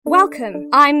Welcome,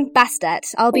 I'm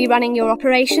Bastet. I'll be running your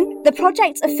operation. The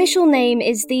project's official name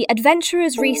is the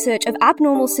Adventurers Research of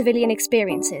Abnormal Civilian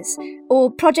Experiences, or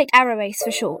Project Arrowace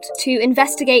for short, to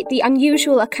investigate the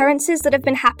unusual occurrences that have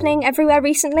been happening everywhere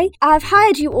recently. I've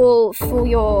hired you all for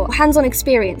your hands-on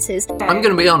experiences. I'm going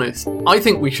to be honest, I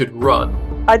think we should run.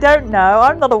 I don't know,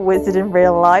 I'm not a wizard in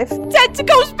real life.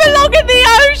 Tentacles belong in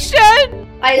the ocean!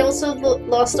 I also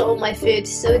lost all my food,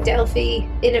 so Delphi,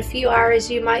 in a few hours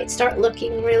you might start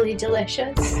looking really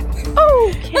delicious.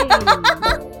 Okay.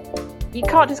 You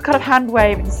can't just kind of hand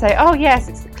wave and say, oh yes,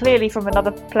 it's clearly from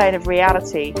another plane of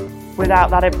reality,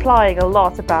 without that implying a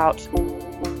lot about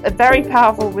a very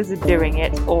powerful wizard doing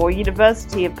it, or a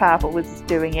university of powerful wizards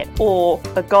doing it, or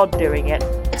a god doing it.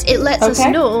 It lets us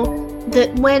know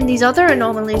that when these other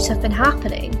anomalies have been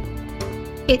happening,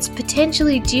 it's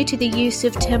potentially due to the use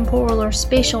of temporal or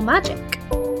spatial magic.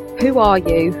 Who are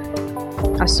you?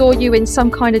 I saw you in some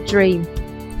kind of dream,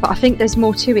 but I think there's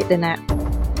more to it than that.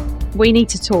 We need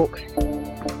to talk.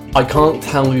 I can't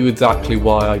tell you exactly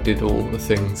why I did all the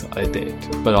things I did,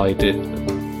 but I did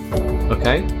them.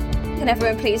 Okay? Can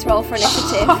everyone please roll for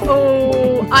initiative?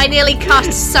 Oh, I nearly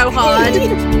cussed so hard.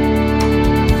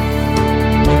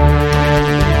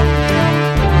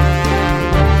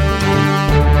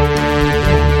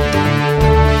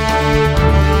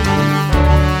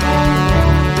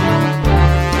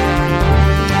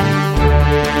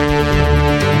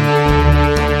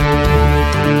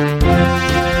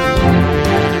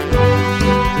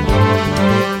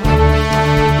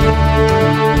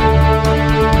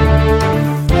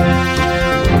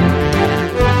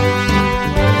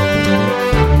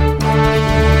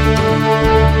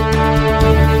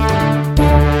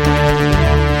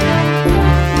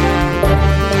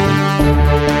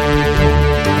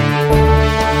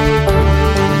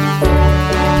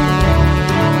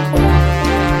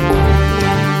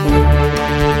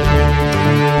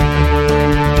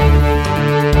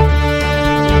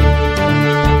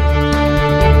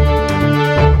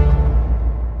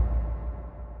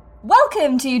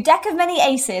 Welcome to Deck of Many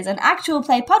Aces, an actual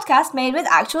play podcast made with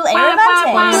actual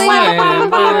aeromantics.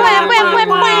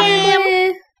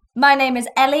 My name is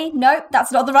Ellie. Nope,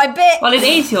 that's not the right bit. Well, it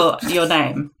is your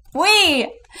name.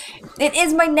 It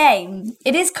is my name.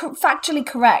 It is factually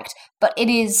correct, but it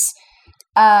is,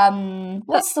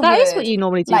 what's the word? That is what you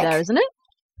normally do there, isn't it?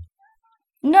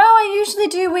 No, I usually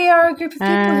do. We are a group of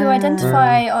people who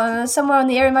identify somewhere on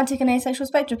the aromantic and asexual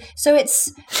spectrum. So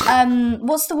it's,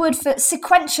 what's the word for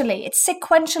sequentially? It's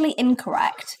sequentially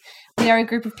incorrect. We are a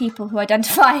group of people who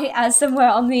identify as somewhere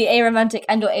on the aromantic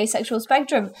and or asexual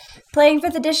spectrum, playing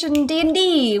 5th edition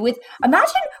D&D with,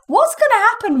 imagine what's going to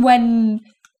happen when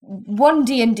 1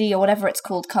 D&D or whatever it's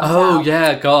called comes out. Oh,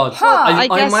 yeah, God. I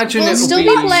imagine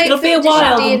it'll be a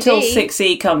while until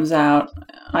 6e comes out,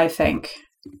 I think.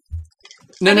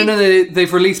 No,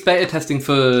 they've released beta testing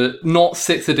for not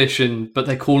 6th edition, but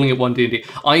they're calling it 1D&D.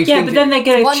 But then they're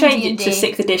going to change it to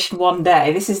 6th edition one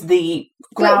day. This is the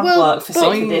groundwork for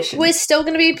 6th edition. We're still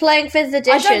going to be playing 5th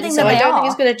edition, so I don't think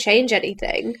it's going to change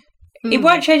anything. It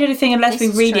won't change anything unless we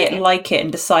read it and like it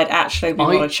and decide actually we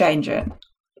want to change it.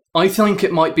 I think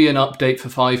it might be an update for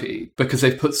 5e, because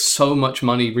they've put so much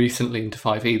money recently into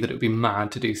 5e that it would be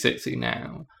mad to do 6e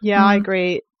now. Yeah, I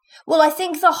agree. Well, I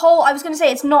think I was going to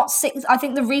say it's not 6. I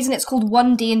think the reason it's called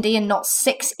 1D&D and not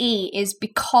 6E is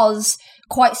because,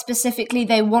 quite specifically,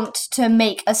 they want to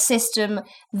make a system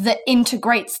that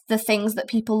integrates the things that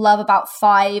people love about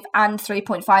 5 and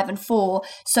 3.5 and 4,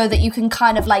 so that you can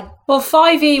kind of like. Well,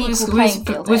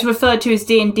 5E was referred to as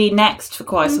D&D Next for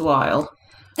quite a while.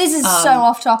 This is so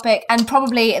off topic, and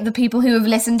probably the people who have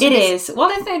listened to this... It is. Well,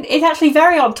 it's actually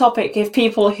very on topic if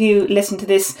people who listen to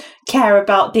this care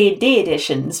about D&D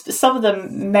editions, but some of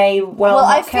them may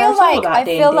not care at all about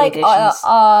D&D editions. I feel like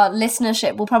our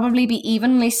listenership will probably be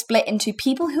evenly split into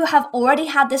people who have already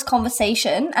had this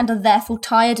conversation and are therefore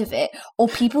tired of it, or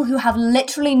people who have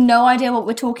literally no idea what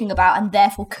we're talking about and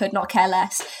therefore could not care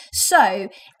less. So,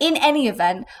 in any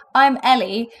event, I'm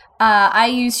Ellie. I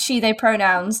use she, they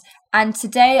pronouns. And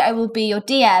today I will be your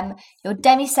DM, your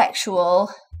demisexual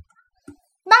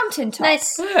mountaintop.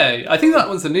 Nice. Hey, I think that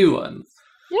was a new one.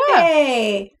 Yeah.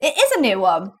 Hey. It is a new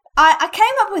one. I came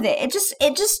up with it.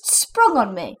 It just sprung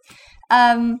on me.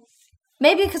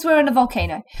 Maybe because we're in a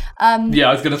volcano. Yeah,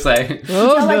 I was going to say. Would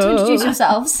you like to introduce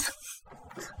yourselves?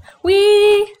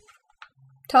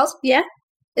 Toz? Yeah?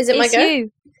 Is it my go? You.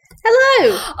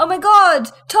 Hello! Oh my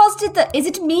god! Toz did that. Is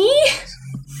it me?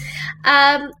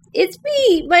 It's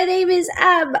me. My name is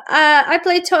I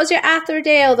play Tozia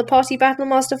Atherdale, the party battle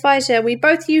master fighter. We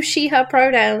both use she/her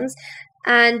pronouns,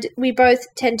 and we both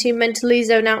tend to mentally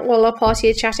zone out while our party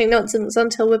are chatting nonsense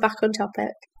until we're back on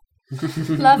topic.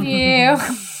 Love you.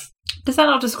 Does that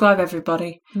not describe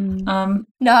everybody? No.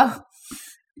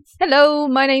 Hello,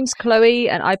 my name's Chloe,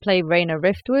 and I play Raina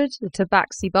Riftwood, the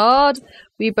Tabaxi Bard.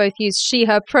 We both use she,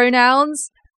 her pronouns,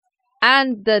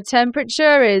 and the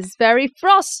temperature is very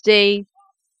frosty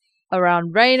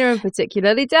around Raina and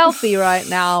particularly Delphi right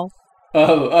now.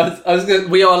 Oh, I was going.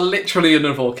 We are literally in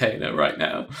a volcano right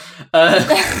now.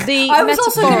 I was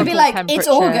also going to be like, it's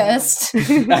August.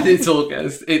 And it's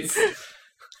August. It's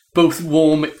both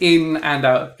warm in and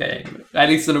out of game.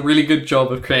 Ellie's done a really good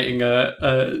job of creating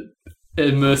a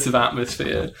immersive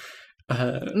atmosphere.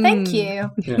 Thank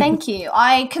you. Yeah. Thank you.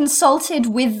 I consulted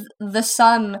with the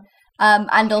sun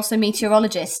and also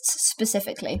meteorologists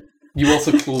specifically. You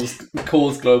also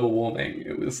caused global warming.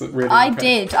 It was really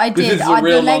impressive. I did.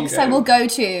 The lengths I will go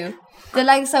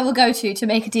to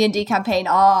make a D&D campaign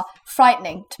are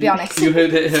frightening, to be honest. You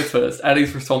heard it here first.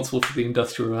 Ellie's responsible for the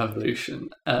Industrial Revolution.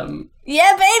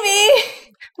 Yeah, baby!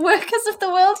 Workers of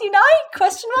the world unite?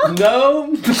 Question mark? No.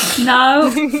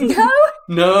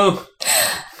 No.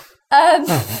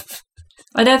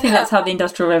 I don't think that's how the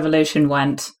Industrial Revolution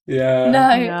went.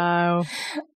 Yeah.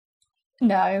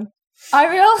 No.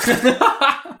 Ariel?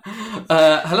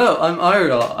 Hello, I'm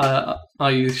Ariel.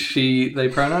 I use she, they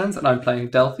pronouns, and I'm playing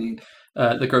Delphi,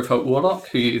 the Growfolk Warlock,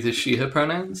 who uses she, her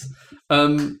pronouns.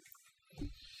 Yeah,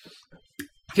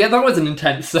 that was an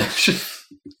intense session.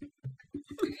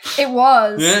 It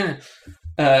was. Yeah.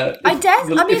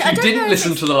 If you didn't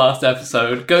listen to the last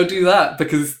episode, go do that,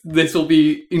 because this will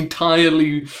be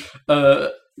entirely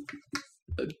out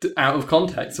of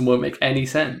context and won't make any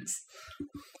sense.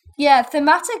 Yeah,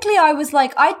 thematically, I was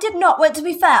like, to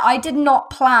be fair, I did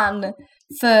not plan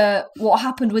for what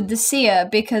happened with the seer,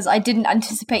 because I didn't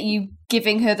anticipate you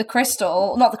giving her the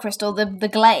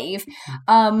glaive.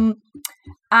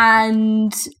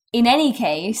 And in any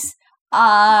case,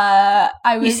 I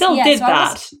was... You still did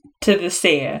that to the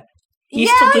seer. You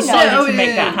still decided to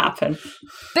make that happen.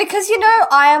 Because,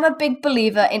 I am a big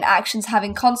believer in actions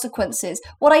having consequences.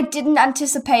 What I didn't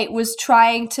anticipate was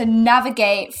trying to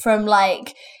navigate from,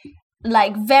 like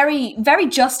very, very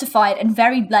justified and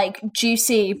very,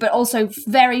 juicy, but also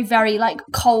very, very,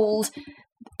 cold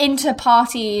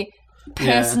inter-party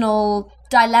personal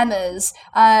dilemmas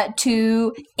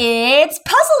to it's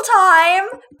puzzle time!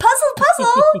 Puzzle!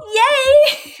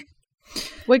 Yay!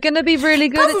 We're going to be really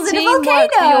good at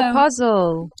teamwork for your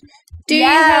puzzle. Do you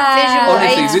have visual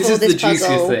aids this for is this the puzzle?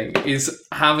 juiciest thing, is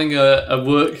having a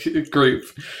work group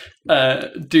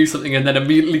do something and then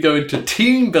immediately go into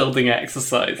team building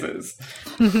exercises.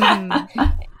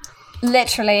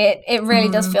 Literally, it really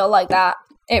does feel like that.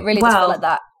 It really does feel like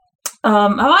that.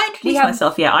 Have I introduced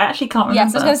myself yet? I actually can't remember.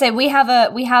 Yes, I was going to say we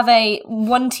have a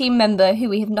one team member who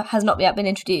has not yet been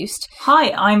introduced. Hi,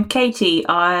 I'm Katie.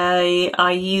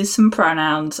 I use some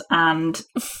pronouns, and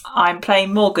I'm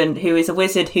playing Morgan, who is a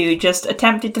wizard who just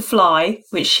attempted to fly,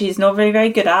 which she's not very, very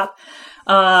good at.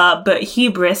 But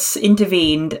hubris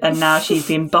intervened, and now she's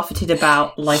been buffeted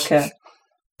about like a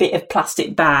bit of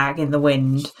plastic bag in the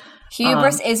wind.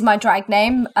 Hubris is my drag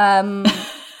name.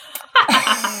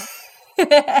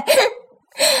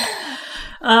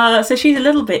 So she's a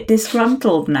little bit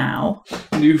disgruntled now.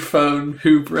 New phone,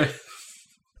 hubris.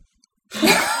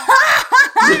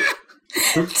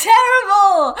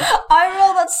 Terrible!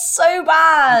 Ariel, that's so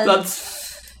bad. But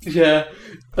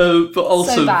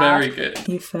also so very good.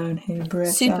 New phone,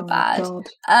 hubris. Super bad.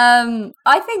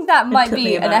 I think that might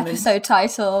be an episode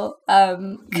title,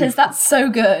 because that's so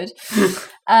good.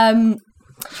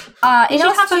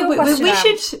 We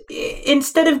should,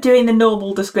 instead of doing the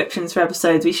normal descriptions for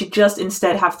episodes, we should just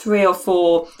instead have 3 or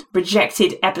 4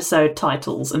 rejected episode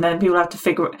titles, and then people have to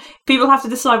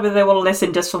decide whether they want to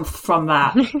listen just from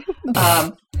that.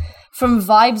 From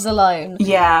vibes alone.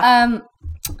 Yeah.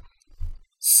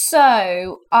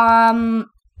 So, in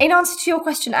answer to your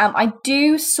question, I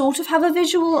do sort of have a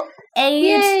visual aid.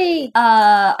 Yay!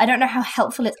 I don't know how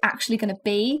helpful it's actually going to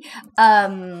be.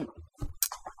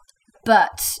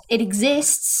 But it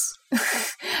exists.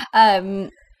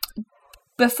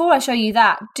 Before I show you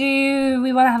that, do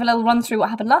we want to have a little run through what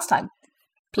happened last time?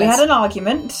 Please. We had an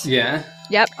argument. Yeah.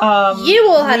 Yep. You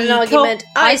all had an argument.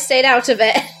 I stayed out of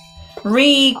it.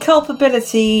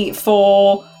 Culpability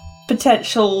for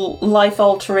potential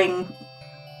life-altering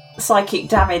psychic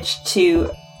damage to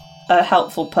a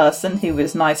helpful person who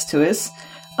was nice to us.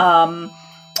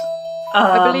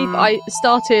 I believe I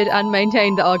started and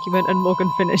maintained the argument and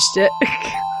Morgan finished it.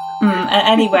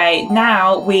 Anyway,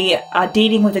 now we are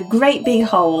dealing with a great big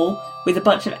hole with a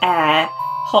bunch of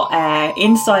hot air,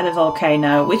 inside a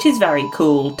volcano, which is very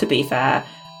cool, to be fair.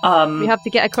 We have to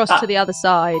get across to the other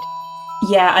side.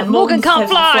 Yeah, and Morgan can't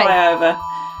fly over.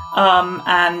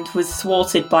 and was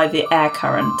thwarted by the air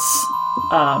currents.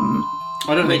 I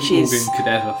don't think which is- Morgan could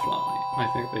ever fly. I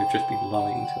think they've just been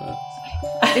lying to us.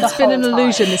 It's been an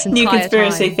illusion this entire New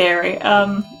conspiracy time. theory.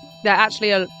 They're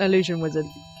actually an illusion wizard.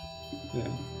 Yeah.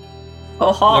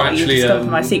 Oh, ha! They're You actually, discovered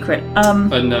my secret. A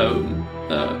gnome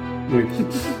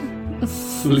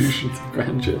with illusions of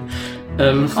grandeur.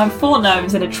 I'm 4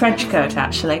 gnomes in a trench coat,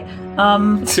 actually.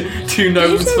 Two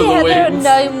gnomes for the They're a wings.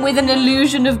 gnome with an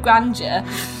illusion of grandeur.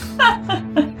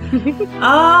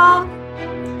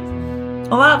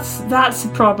 Well, that's a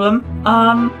problem.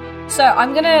 So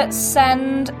I'm gonna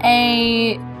send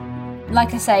a,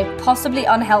 like I say, possibly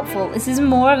unhelpful. This is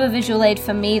more of a visual aid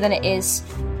for me than it is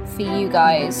for you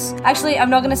guys. Actually, I'm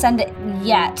not gonna send it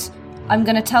yet. I'm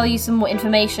gonna tell you some more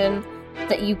information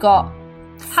that you got.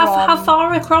 How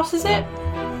far across is it?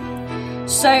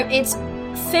 So it's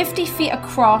 50 feet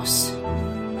across.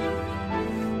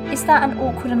 Is that an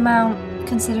awkward amount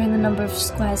considering the number of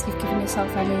squares you've given yourself,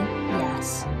 Ellie?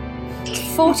 Yes.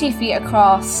 40 feet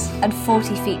across and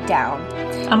 40 feet down.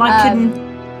 And I can...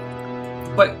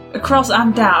 Wait, across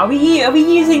and down. Are we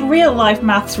using real life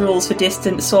maths rules for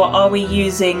distance, or are we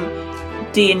using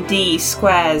D&D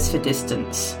squares for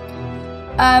distance?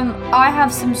 I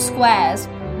have some squares.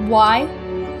 Why?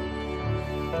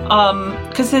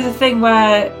 Because there's a thing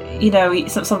where, you know,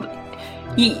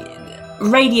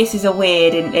 radiuses are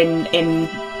weird in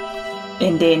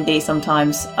D&D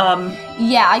sometimes.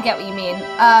 Yeah, I get what you mean.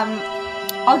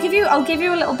 I'll give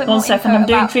you a little bit more. 1 second, info I'm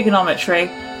doing about- trigonometry.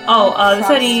 There's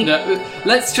only... No,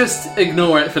 let's just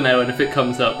ignore it for now, and if it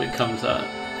comes up, it comes up.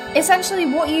 Essentially,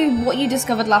 what you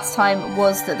discovered last time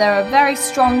was that there are very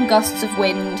strong gusts of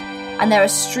wind, and there are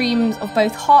streams of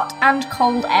both hot and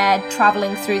cold air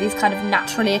travelling through these kind of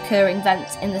naturally occurring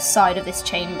vents in the side of this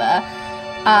chamber.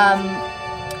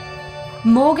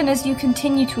 Morgan, as you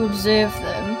continue to observe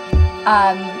them,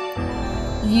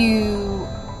 you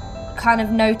kind of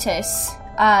notice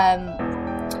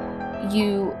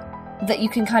that you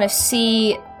can kind of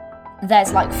see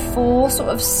there's like 4 sort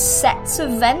of sets of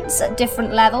vents at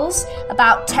different levels,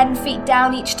 about 10 feet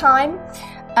down each time,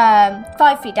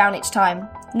 5 feet down each time.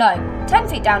 No, 10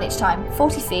 feet down each time,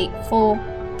 40 feet, 4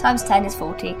 times 10 is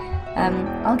 40.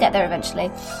 I'll get there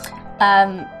eventually.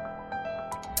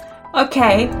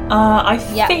 Okay, I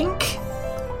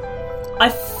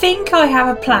think I have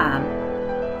a plan.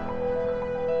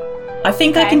 I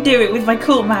think I can do it with my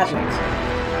cool magic.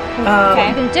 Okay.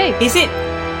 You can do. Is it?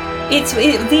 It's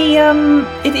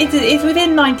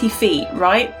within 90 feet,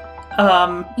 right?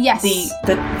 Yes.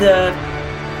 The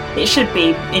it should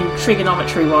be in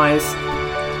trigonometry wise.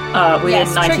 Within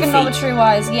Yes, 90 feet. trigonometry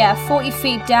wise, yeah, 40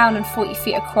 feet down and 40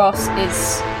 feet across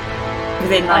is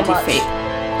Within how 90 much? feet.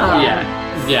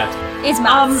 Yeah. Is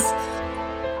maths.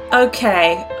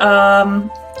 Okay.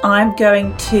 I'm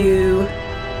going to.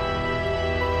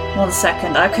 1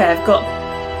 second. Okay, I've got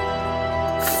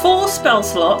 4 spell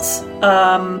slots.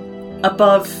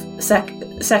 Above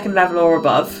second level or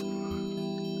above.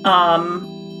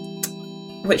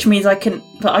 Which means I can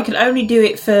only do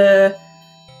it for.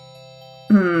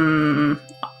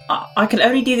 I can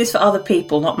only do this for other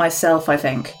people, not myself, I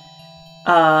think.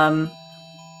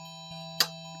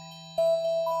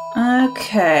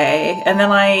 Okay, and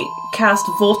then I cast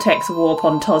Vortex Warp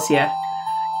on Tosia.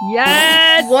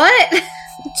 Yes! What?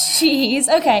 Jeez,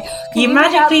 okay. Can You read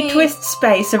out magically the- twist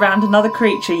space around another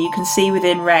creature you can see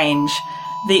within range,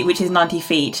 which is 90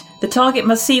 feet. The target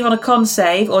must save on a con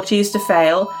save or choose to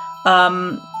fail.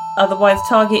 Otherwise, the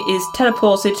target is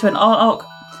teleported to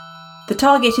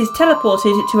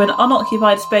an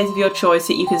unoccupied space of your choice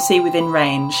that you can see within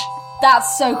range.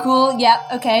 That's so cool. Yep,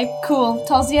 okay, cool.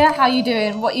 Tosia, how you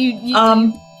doing? What you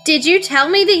Did you tell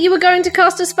me that you were going to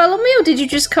cast a spell on me, or did you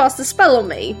just cast a spell on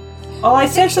me? Oh, I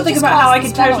said something just about how I cast a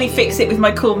could spell totally on fix you. it with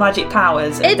my cool magic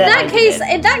powers. and In then I that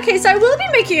did. case, I will be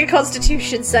making a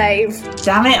Constitution save.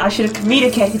 Damn it! I should have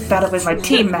communicated better with my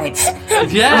teammates.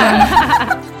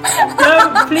 Yeah.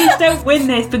 No, please don't win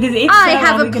this, because if I so,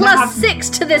 have we're a gonna plus 6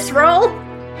 to this roll.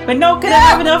 We're not going to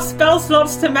have enough spell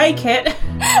slots to make it.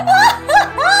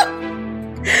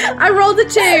 I rolled a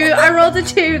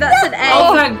 2. That's an 8.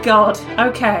 Oh, thank God.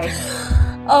 Okay.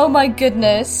 Oh my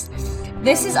goodness.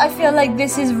 I feel like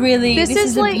this is really This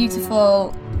is a like-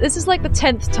 beautiful. This is like the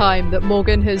 10th time that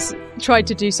Morgan has tried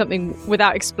to do something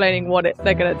without explaining what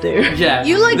they're gonna do. Yeah.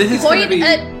 You like this is gonna point be...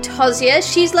 at Tosia.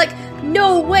 She's like,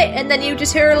 "No, wait," and then you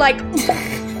just hear her like,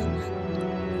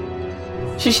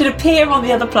 She should appear on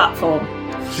the other platform.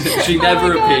 She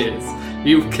never appears.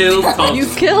 You've killed Todd. You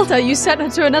killed her. You sent her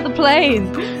to another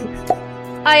plane.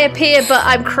 I appear, but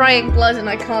I'm crying blood and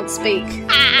I can't speak.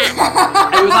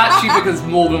 It was actually because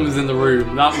Morgan was in the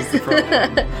room. That was the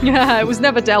problem. Yeah, it was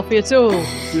never Delphi at all.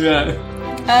 Yeah.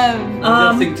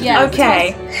 Yeah,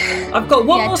 Okay. I've got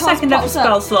one more Toz second level pops up.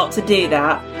 spell slot to do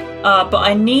that. But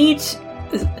I need.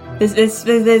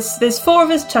 There's 4 of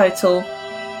us total.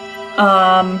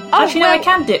 Actually, no, I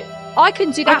can do. I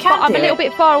can do that, I can but I'm do a little it.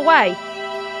 bit far away.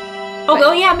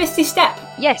 Oh yeah, Misty Step.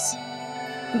 Yes.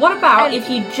 What about if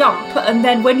you jump and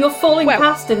then when you're falling Well-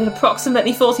 past it at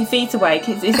approximately 40 feet away,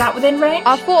 is that within range?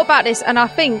 I've thought about this, and I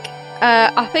think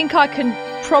I can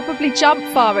probably jump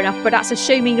far enough, but that's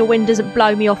assuming the wind doesn't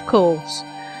blow me off course.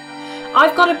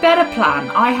 I've got a better plan.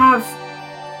 I have.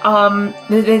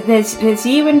 There's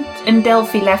you and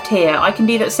Delphi left here. I can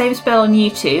do that same spell on you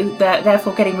two,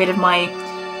 therefore getting rid of my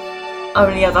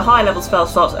only other high level spell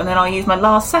slot, and then I'll use my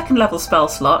last second level spell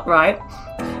slot, right?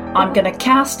 I'm going to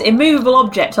cast Immovable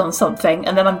Object on something,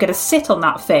 and then I'm going to sit on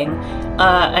that thing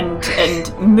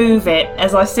and move it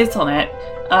as I sit on it,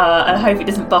 and hope it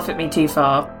doesn't buffet me too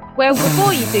far. Well,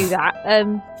 before you do that,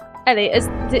 Ellie, is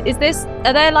this?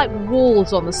 Are there like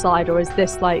walls on the side, or is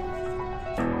this like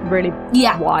really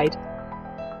wide?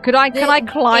 Can I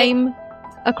climb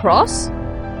across?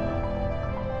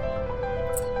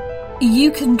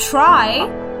 You can try.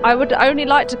 I would only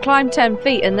like to climb 10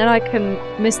 feet, and then I can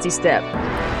Misty Step.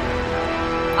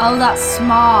 Oh, that's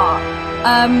smart.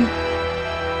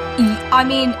 I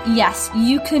mean, yes,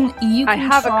 you can. I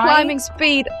have try. a climbing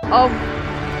speed of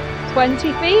 20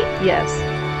 feet. Yes.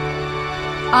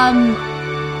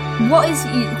 What is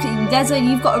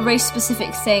you've got a race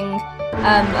specific thing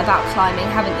about climbing,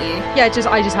 haven't you? Yeah, I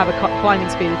just have a climbing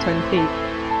speed of 20 feet.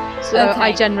 So Okay,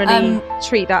 I generally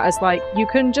treat that as like, you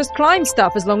can just climb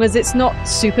stuff as long as it's not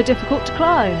super difficult to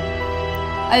climb.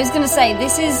 I was going to say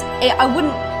this is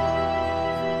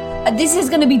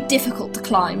going to be difficult to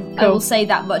climb. I Cool. will say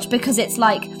that much, because it's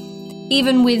like,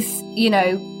 even with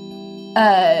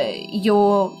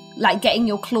your like getting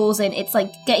your claws in, it's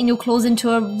like getting your claws into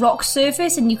a rock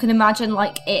surface, and you can imagine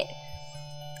like it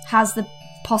has the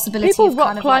possibility People of rock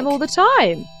kind of climb like, all the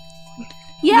time.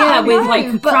 Yeah, I with know,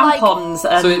 like but, like, crampons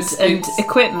and, So it's-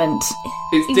 equipment.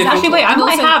 It's Exactly. difficult. Actually, wait, I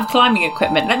might Also- have climbing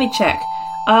equipment. Let me check.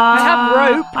 I have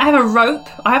rope. I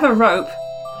have a rope.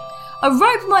 A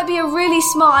rope might be a really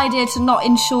smart idea to not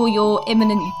ensure your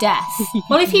imminent death.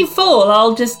 Well, if you fall,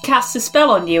 I'll just cast a spell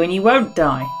on you and you won't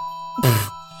die.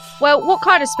 Well, what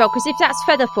kind of spell? Because if that's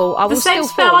Featherfall, I will The same still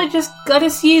spell fall. I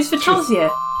just used for Tosia.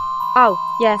 Oh,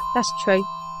 yeah, that's true.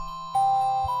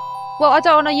 Well, I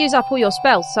don't want to use up all your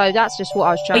spells, so that's just what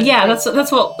I was trying But to yeah, say.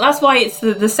 that's why it's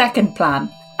the second plan.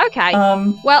 Okay.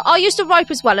 Um, Well, I'll use the rope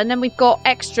as well, and then we've got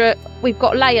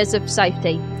layers of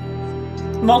safety.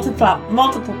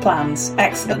 multiple plans.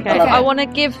 Excellent. Okay. I love I it. want to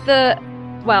give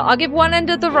I'll give one end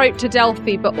of the rope to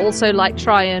Delphi, but also like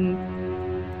try and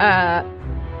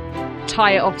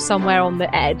tie it off somewhere on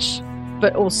the edge,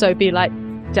 but also be like,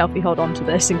 Delphi, hold on to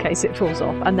this in case it falls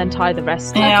off, and then tie the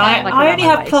rest. Yeah, like I around only my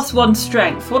have waist. +1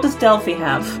 strength. What does Delphi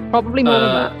have? Probably more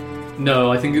than that.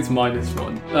 No, I think it's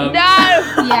 -1. No!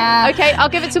 Yeah. Okay, I'll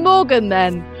give it to Morgan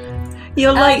then.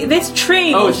 You're like, this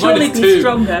tree will it's surely -2. be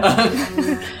stronger.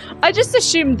 I just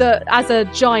assumed that as a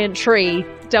giant tree,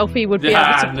 Delphi would be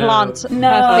Yeah, able to no. plant No.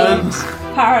 her feet.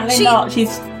 Apparently not.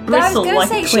 She's I was bristled going to like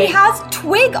say a she twig. has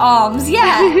twig arms.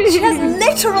 Yeah, she has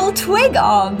literal twig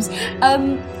arms.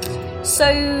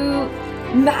 So,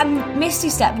 Misty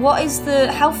Step. What is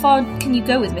how far can you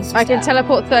go with Misty I Step? can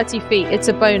teleport 30 feet. It's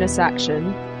a bonus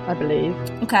action, I believe.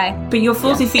 Okay. But you're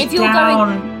 40 feet If you're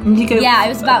down. You go Yeah, I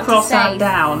was about to across say. and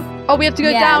down. Oh, we have to go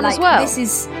Yeah, down like, as well. This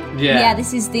is Yeah.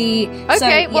 This is the Okay,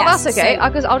 so, well yes, that's okay.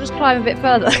 so- I'll just climb a bit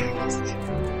further.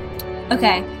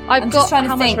 okay. I've I'm got just trying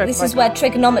how to much think. rope This have is I where got?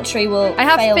 trigonometry will. I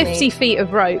have fail 50 me. feet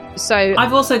of rope, so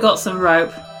I've also got some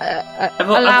rope. I've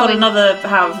got allowing another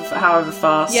however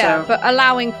far. yeah, so. but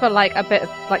allowing for like a bit of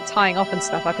like tying off and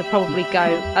stuff, I could probably go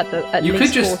at You could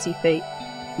least just- 40 feet.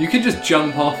 You could just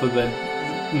jump off and then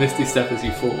Misty Step as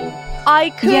you fall.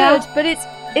 I could, Yeah. but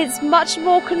it's much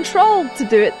more controlled to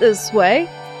do it this way.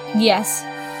 Yes,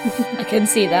 I can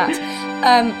see that.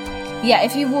 Yeah,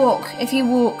 if you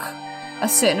walk a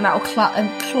certain amount, or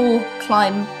claw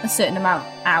climb a certain amount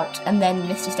out, and then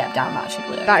Misty Step down, that should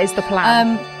work. That is the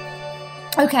plan.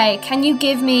 Okay, can you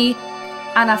give me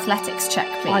an athletics check,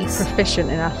 I'm please?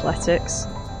 proficient in athletics.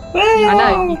 I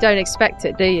know, you don't expect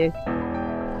it, do you?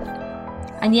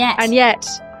 And yet, And yet,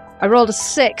 I rolled a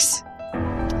 6.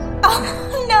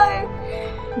 oh no!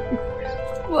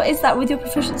 What is that with your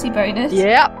proficiency bonus?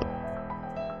 Yep.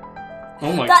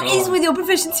 Oh my That god. is with your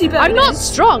proficiency bonus. I'm not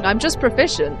strong, I'm just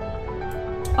proficient.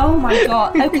 Oh my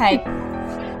god. Okay.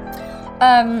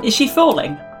 Is she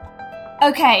falling?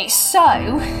 Okay, so,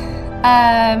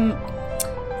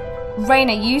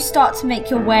 Raina, you start to make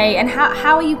your way, and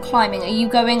how are you climbing? Are you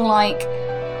going are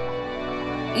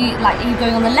you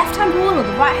going on the left-hand wall or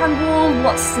the right-hand wall?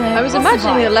 I was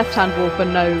imagining the left-hand wall for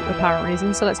no apparent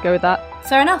reason, so let's go with that.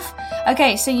 Fair enough.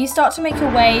 Okay, so you start to make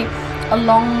your way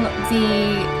along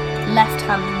the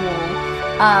left-hand wall,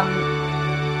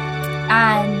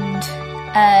 and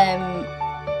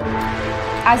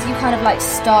as you kind of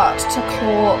start to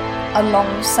claw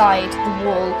alongside the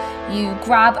wall, you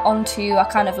grab onto a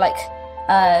kind of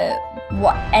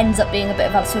what ends up being a bit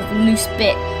of a sort of loose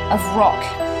bit of rock,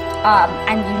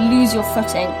 and you lose your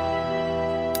footing.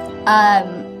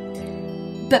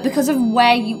 But because of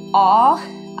where you are,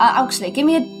 actually, give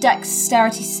me a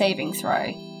dexterity saving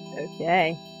throw.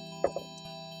 Okay.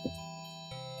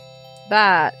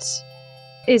 That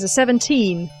is a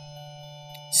 17.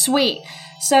 Sweet.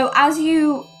 So as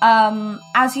you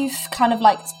kind of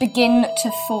begin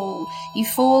to fall, you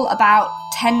fall about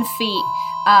 10 feet,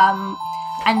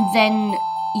 and then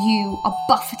you are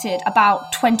buffeted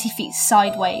about 20 feet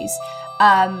sideways,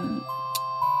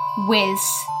 with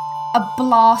a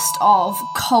blast of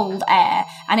cold air,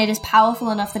 and it is powerful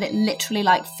enough that it literally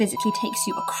physically takes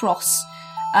you across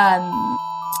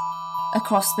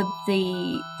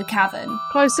the cavern.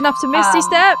 Close enough to Misty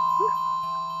Step.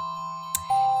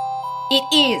 It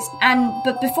is,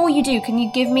 but before you do, can you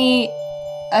give me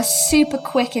a super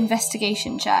quick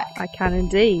investigation check? I can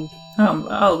indeed.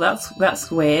 Oh, that's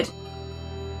weird.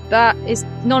 That is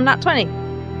non-nat 20.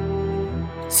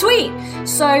 Sweet!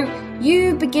 So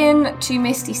you begin to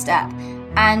Misty Step,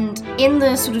 and in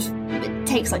the it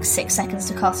takes 6 seconds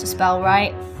to cast a spell,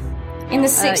 right? In the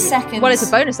 6 seconds... Well, it's a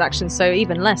bonus action, so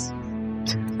even less.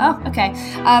 Oh, okay.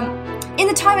 In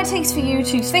the time it takes for you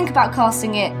to think about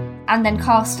casting it and then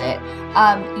cast it,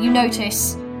 you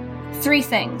notice 3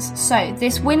 things. So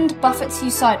this wind buffets you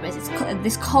sideways.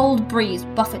 This cold breeze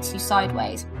buffets you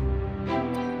sideways.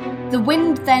 The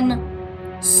wind then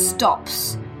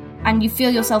stops, and you feel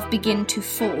yourself begin to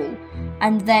fall.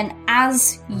 And then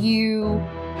as you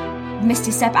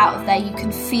Misty Step out of there, you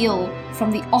can feel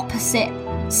from the opposite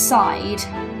side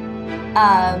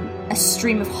a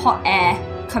stream of hot air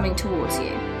coming towards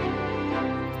you.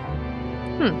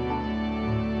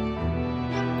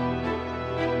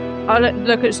 I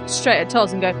look straight at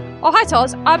Toz and go, "Oh, hi,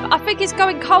 Toz. I think it's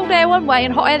going cold air one way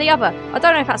and hot air the other. I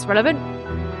don't know if that's relevant."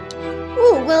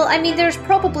 Oh, well, I mean, there's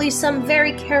probably some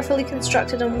very carefully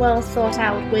constructed and well thought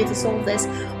out way to solve this.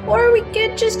 Or we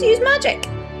could just use magic.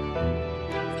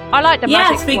 I like the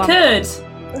magic Yes, we one. could.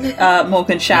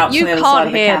 Morgan shouts You from the other side can't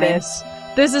of the hear cabin. this.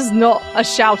 This is not a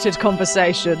shouted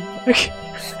conversation.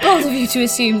 Bold of you to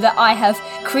assume that I have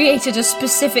created a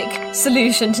specific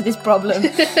solution to this problem.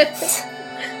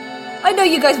 I know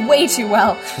you guys way too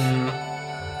well.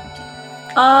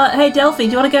 Hey, Delphi,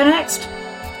 do you want to go next?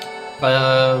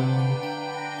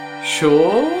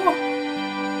 Sure.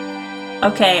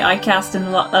 Okay, I cast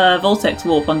a Vortex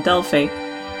Warp on Delphi.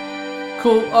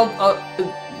 Cool.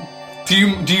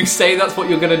 Do you say that's what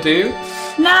you're gonna do?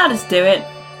 Nah, just do it.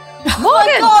 Oh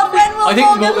my god, when will I think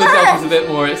Morgan Delphi's learn? a bit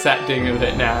more accepting of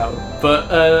it now,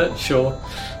 but sure.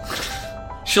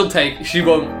 She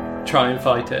won't try and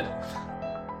fight it.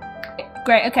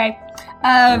 Great, okay.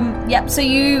 Yep, so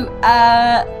you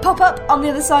pop up on the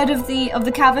other side of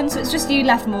the cavern, so it's just you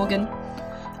left, Morgan.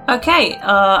 Okay,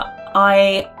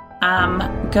 I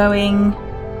am going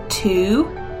to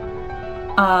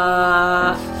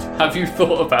Have you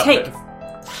thought about take. this?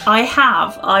 I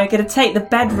have. I'm going to take the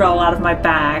bedroll out of my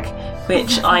bag,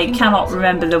 which I cannot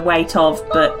remember the weight of,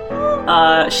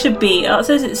 but should be. It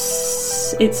says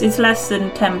it's less than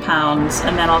 £10,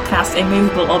 and then I'll cast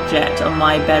Immovable Object on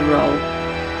my bedroll,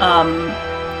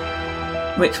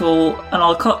 which will, and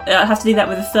I'll have to do that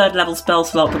with a 3rd level spell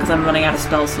slot because I'm running out of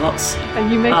spell slots. Are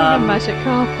you making a magic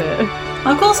carpet?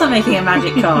 Of course, I'm making a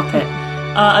magic carpet,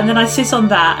 and then I sit on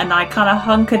that and I kind of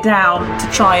hunker down to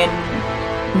try and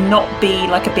not be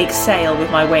like a big sail with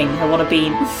my wing. I want to be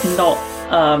not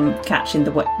catching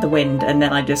the wind, and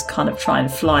then I just kind of try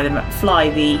and fly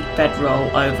the bedroll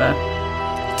over.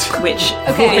 Which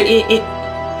Okay.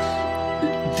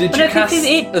 Did you cast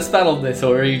a spell on this,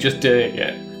 or are you just doing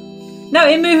it? No,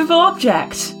 Immovable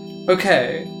Object.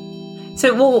 Okay.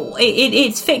 So,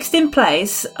 it's fixed in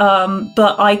place,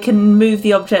 but I can move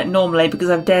the object normally because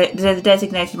I've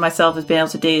designated myself as being able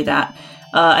to do that.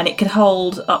 And it can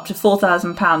hold up to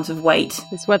 4,000 pounds of weight.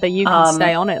 It's whether you can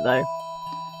stay on it, though.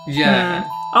 Yeah.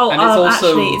 Oh, And it's also-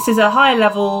 actually, it says a high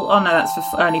level. Oh no, that's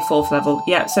for only 4th level.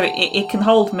 Yeah, so it can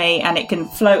hold me and it can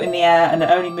float in the air and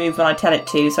only move when I tell it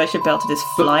to. So I should be able to just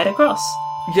fly it across.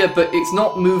 Yeah, but it's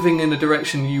not moving in a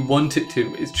direction you want it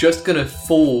to. It's just going to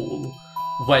fall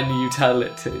when you tell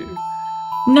it to.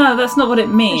 No, that's not what it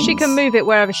means. She can move it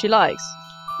wherever she likes.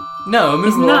 No, a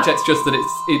movable that- object's just that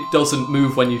it doesn't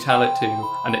move when you tell it to,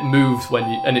 and it moves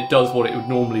and it does what it would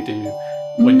normally do.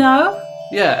 No?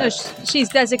 Yeah. No, she's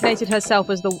designated herself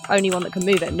as the only one that can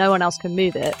move it. No one else can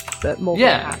move it, but Morgan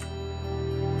Yeah. can.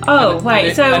 Oh,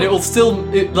 And it will still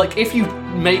like if you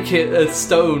make it a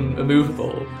stone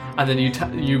immovable, and then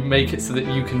you make it so that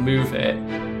you can move it,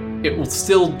 it will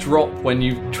still drop when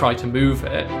you try to move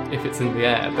it if it's in the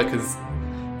air because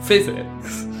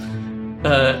physics.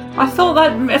 I thought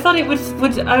it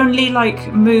would only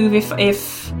like move if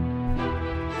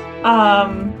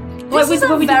like is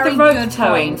when a we did very the rope good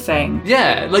towing point. thing.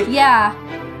 Yeah, like Yeah.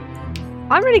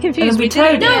 I'm really confused. And we We did it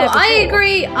towed it. No, there I before.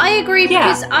 agree. I agree Yeah.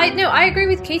 because I agree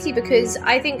with Katie because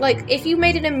I think like if you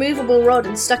made an immovable rod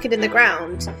and stuck it in the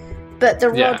ground, but the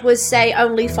rod Yeah. was say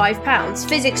only £5,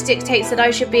 physics dictates that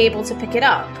I should be able to pick it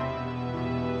up.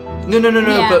 no,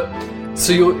 Yeah. but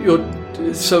so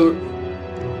so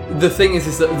the thing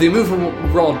is that the immovable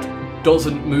rod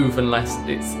doesn't move unless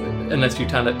you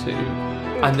tell it to,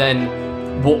 and then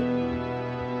what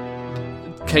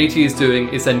Katie is doing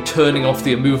is then turning off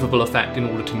the immovable effect in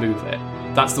order to move it.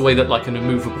 That's the way that like an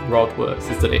immovable rod works.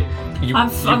 Is that you I'm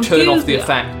turn off the Googling-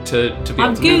 effect to be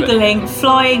I'm able to move it. googling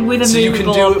flying with a So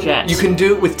movable object. you can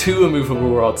do it with two immovable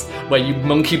rods where you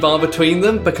monkey bar between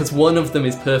them because one of them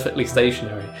is perfectly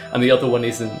stationary and the other one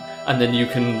isn't, and then you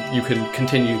can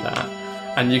continue that,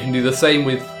 and you can do the same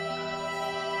with.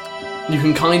 You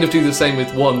can kind of do the same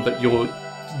with one, but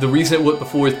the reason it worked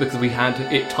before is because we had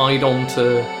it tied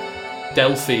onto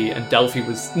Delphi, and Delphi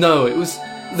was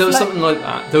there was something like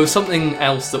that. There was something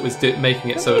else that was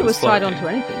making it so it was tied floating. onto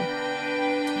anything.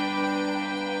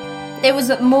 It was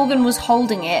that Morgan was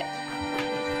holding it.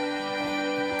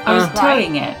 I was Right.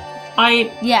 towing it.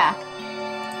 Yeah.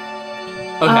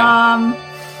 Okay,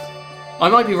 I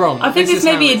might be wrong. I think this is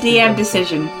may how be a it's DM done.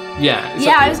 decision. Yeah. it's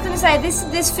Yeah, up to I you. was going to say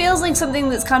this feels like something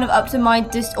that's kind of up to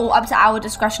or up to our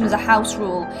discretion as a house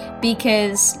rule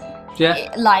because, Yeah.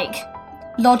 like,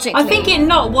 logically, I think it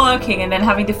not working and then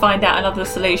having to find out another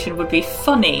solution would be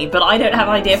funny, but I don't have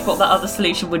an idea of what that other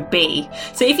solution would be.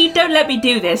 So if you don't let me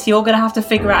do this, you're going to have to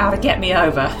figure out how to get me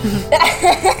over.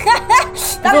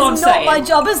 that all is I'm not saying. my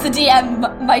job as the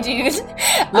DM, my dude.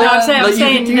 No, I'm saying Like, you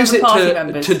saying can to use the it party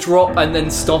members. to drop and then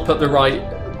stop at the right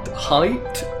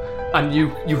height, and you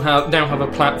now have a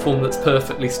platform that's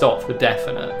perfectly stopped for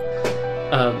definite.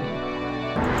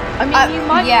 I mean, you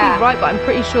might yeah. be right, but I'm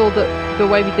pretty sure that the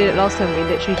way we did it last time, we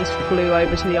literally just flew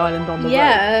over to the island on the road.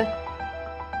 Yeah.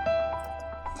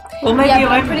 Well, maybe Yeah,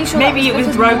 but I'm pretty sure that maybe it was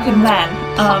was because broken then.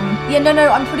 Yeah, no,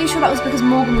 I'm pretty sure that was because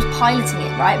Morgan was piloting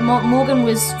it, right? Morgan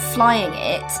was flying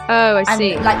it. Oh, I And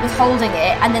see. like was holding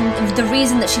it, and then the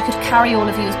reason that she could carry all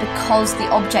of you is because the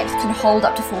object can hold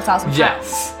up to 4,000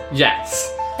 pounds.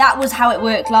 Yes. That was how it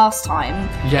worked last time.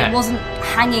 Yeah. It wasn't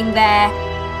hanging there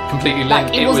Completely like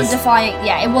linked. it wasn't defying.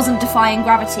 Yeah, it wasn't defying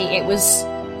gravity. It was.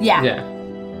 Yeah. Yeah.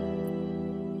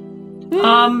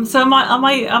 So am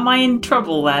I in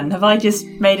trouble then? Have I just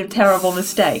made a terrible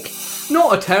mistake?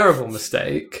 Not a terrible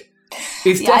mistake.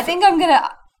 It's Yeah, I think I'm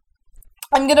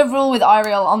gonna rule with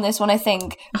Ariel on this one. I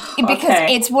think because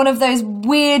Okay. it's one of those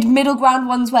weird middle ground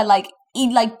ones where like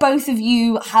both of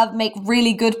you make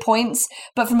really good points,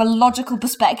 but from a logical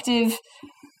perspective,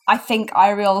 I think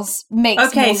Ariel's makes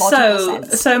Okay, more logical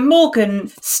sense. so Morgan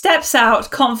steps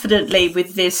out confidently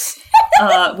with this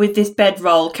with this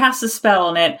bedroll, casts a spell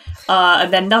on it,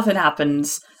 and then nothing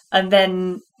happens, and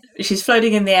then she's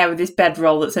floating in the air with this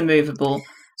bedroll that's immovable.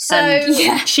 So And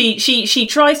Yeah. she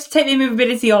tries to take the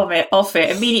immovability off it,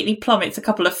 immediately plummets a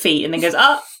couple of feet, and then goes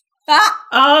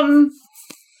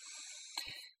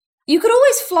You could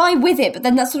always fly with it, but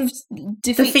then that sort of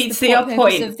defeats the the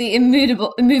point. of the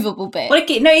immovable bit. Well,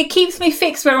 it keeps me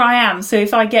fixed where I am. So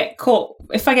if I get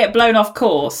blown off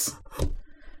course,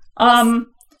 I'm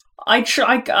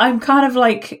kind of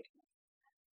like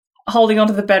holding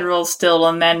onto the bedroll still,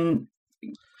 and then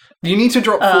you need to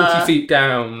drop 40 feet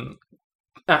down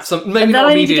at some. Maybe and then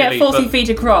not I need to immediately. get 40 but feet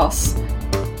across.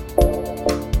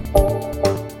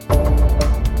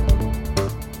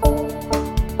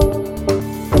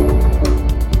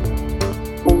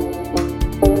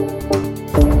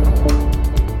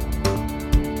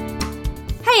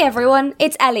 Hey everyone,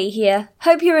 it's Ellie here.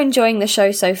 Hope you're enjoying the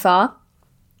show so far.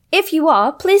 If you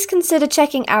are, please consider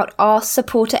checking out our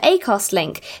supporter Acast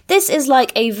link. This is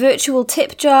like a virtual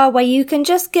tip jar where you can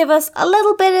just give us a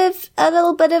little bit of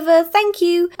a thank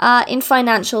you in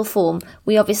financial form.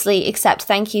 We obviously accept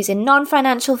thank yous in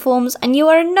non-financial forms, and you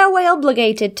are in no way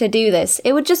obligated to do this.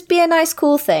 It would just be a nice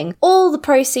cool thing. All the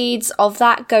proceeds of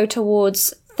that go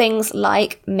towards things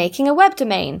like making a web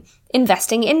domain,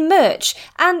 investing in merch,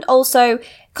 and also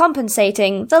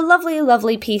compensating the lovely,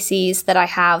 lovely PCs that I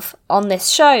have on this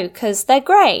show, because they're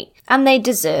great, and they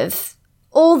deserve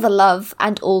all the love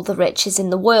and all the riches in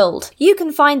the world. You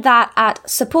can find that at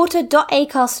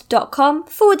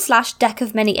supporter.acast.com/deck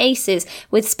of many aces,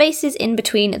 with spaces in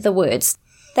between the words.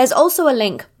 There's also a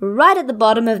link right at the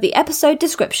bottom of the episode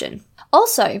description.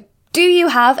 Also, do you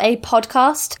have a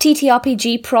podcast,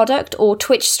 TTRPG product, or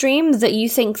Twitch stream that you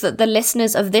think that the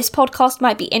listeners of this podcast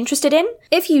might be interested in?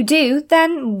 If you do,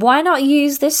 then why not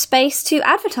use this space to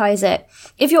advertise it?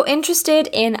 If you're interested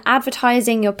in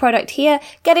advertising your product here,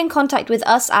 get in contact with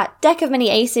us at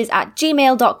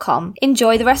deckofmanyaces@gmail.com.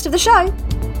 Enjoy the rest of the show!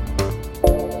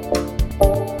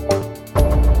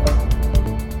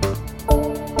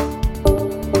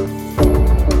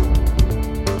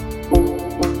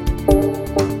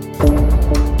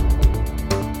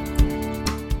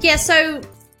 Yeah, so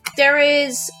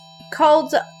there's a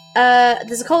cold air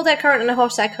current and a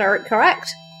hot air current,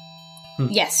 correct?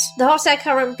 Yes. The hot air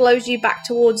current blows you back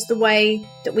towards the way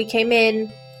that we came in.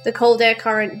 The cold air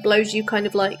current blows you kind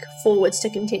of like forwards to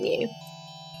continue.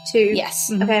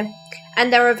 Yes. Okay.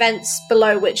 And there are vents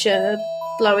below which are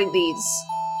blowing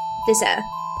this air.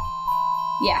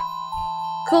 Yeah.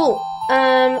 Cool.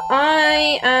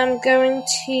 I am going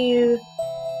to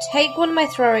take one of my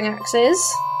throwing axes.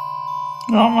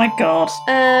 Oh my god.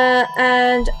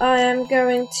 And I am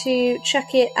going to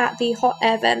check it at the hot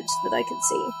air vent that I can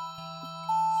see.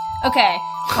 Okay.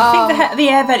 I think the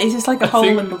air vent is just like a hole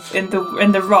in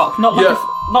the rock, not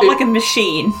like a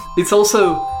machine. It's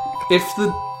also if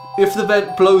the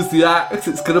vent blows the axe,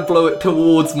 it's gonna blow it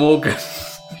towards Morgan.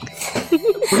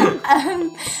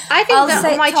 I think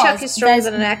that my chuck is stronger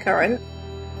than an air current.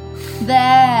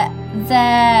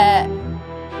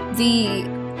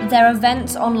 There are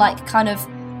vents on like kind of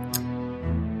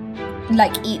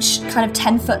like each kind of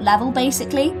 10-foot level,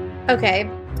 basically. Okay.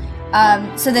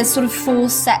 So there's sort of 4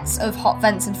 sets of hot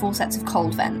vents and 4 sets of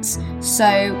cold vents.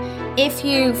 So if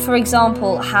you, for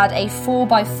example, had a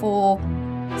 4x4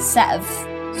 set of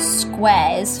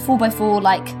squares, 4x4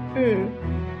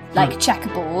 like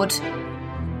checkerboard,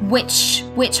 which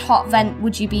hot vent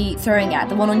would you be throwing at?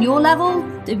 The one on your level?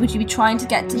 Would you be trying to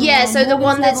get to the Yeah, so the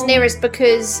one that's level? nearest,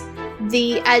 because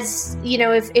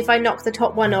if I knock the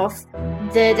top one off,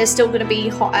 there's still going to be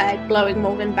hot air blowing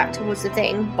Morgan back towards the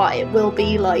thing, but it will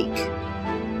be like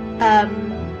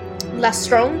less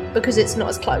strong because it's not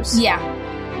as close. Yeah.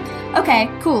 Okay,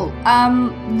 cool.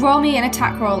 Roll me an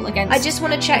attack roll against. I just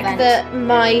want to check that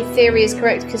my theory is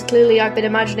correct, because clearly I've been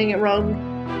imagining it wrong.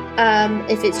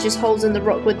 If it's just holes in the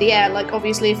rock with the air, like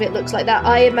obviously if it looks like that,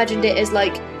 I imagined it as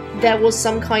like there was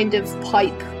some kind of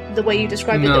pipe, the way you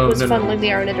described it, that was funneling the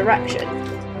air in a direction.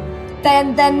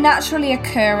 Then they're naturally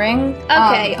occurring.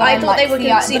 Okay, I thought they were.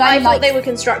 I thought they were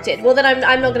constructed. Well, then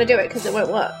I'm not going to do it because it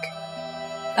won't work.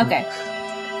 Okay.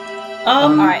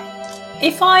 All right.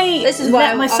 If I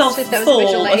let myself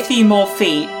fall a few more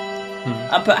feet,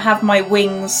 but have my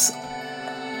wings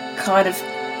kind of.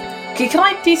 Can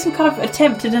I do some kind of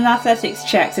attempted an athletics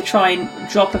check to try and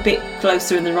drop a bit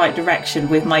closer in the right direction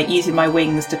with using my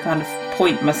wings to kind of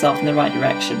point myself in the right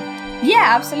direction?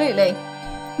 Yeah, absolutely.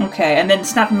 Okay, and then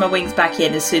snapping my wings back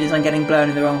in as soon as I'm getting blown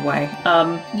in the wrong way.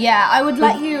 Yeah, I would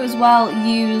let you as well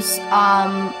use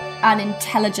an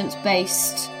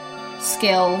intelligence-based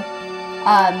skill,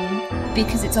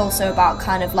 because it's also about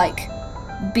kind of like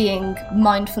being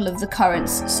mindful of the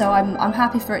currents. So I'm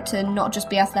happy for it to not just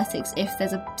be athletics if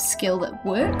there's a skill that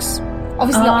works.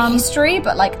 Obviously not history,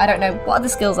 but like I don't know, what other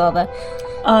skills are there?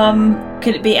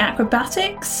 Could it be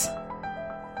acrobatics?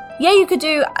 Yeah, you could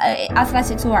do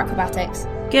athletics or acrobatics.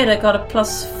 Good, I got a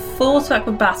 +4 to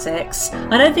acrobatics.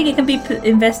 I don't think it can be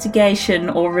investigation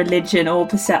or religion or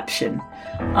perception.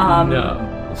 No.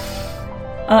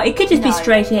 It could just be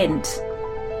straight int.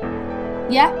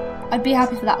 Yeah, I'd be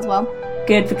happy for that as well.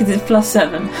 Good, because it's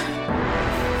 +7.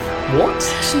 What?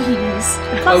 Jeez.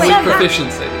 Oh, with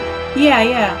proficiency?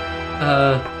 Yeah.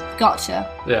 Gotcha.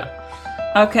 Yeah.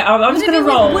 Okay, I'm just going to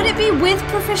roll. Would it be with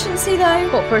proficiency though?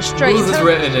 What, for a straight Rules is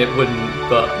written, it wouldn't,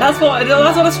 but... That's what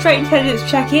a straight intelligence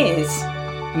check is.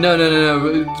 No.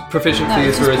 Proficiency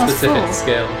is for a specific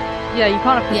skill. Yeah, you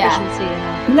can't have proficiency in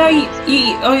it. No,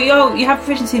 you have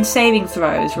proficiency in saving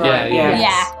throws, right? Yeah.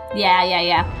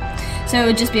 Yeah. So it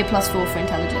would just be a +4 for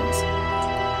intelligence.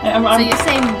 So you're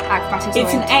saying acrobatics.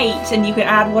 It's an 8, and you can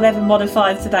add whatever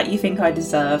modifiers to that you think I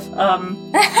deserve. I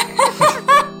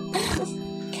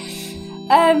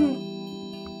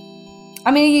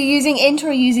mean, are you using int or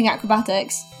are you using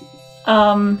acrobatics?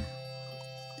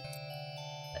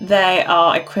 They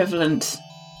are equivalent.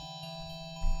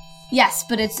 Yes,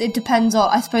 but it depends on.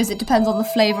 I suppose it depends on the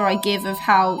flavour I give of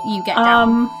how you get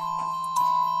down.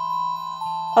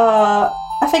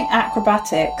 I think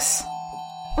acrobatics.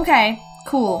 Okay,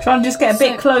 cool. Try and just get a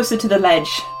bit closer to the ledge,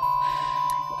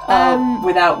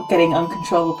 without getting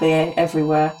uncontrollably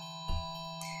everywhere.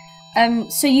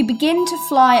 So you begin to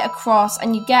fly across,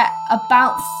 and you get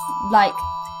about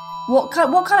what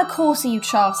kind of course are you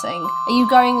charting? Are you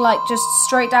going just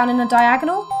straight down in a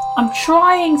diagonal? I'm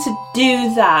trying to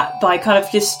do that by kind of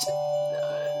just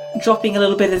dropping a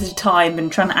little bit at a time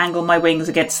and trying to angle my wings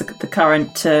against the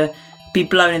current to be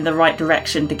blown in the right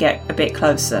direction to get a bit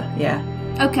closer. Yeah.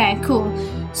 Okay, cool.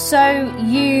 So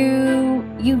you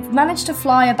manage to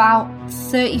fly about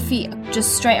 30 feet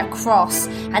just straight across,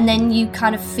 and then you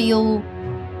kind of feel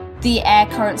the air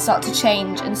current start to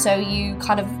change, and so you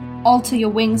kind of alter your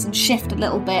wings and shift a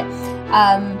little bit,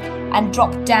 and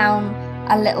drop down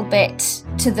a little bit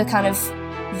to the kind of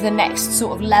the next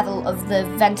sort of level of the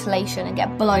ventilation and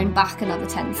get blown back another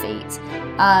 10 feet.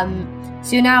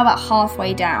 So you're now about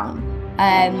halfway down.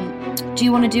 Do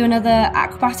you want to do another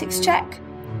acrobatics check?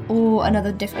 Or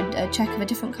another different check of a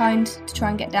different kind to try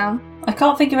and get down? I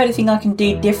can't think of anything I can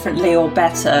do differently or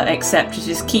better except to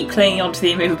just keep clinging onto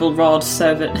the immovable rod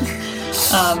so that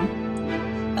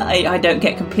I don't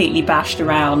get completely bashed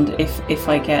around if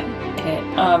I get hit.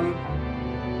 I'm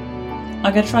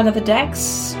going to try another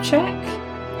dex check.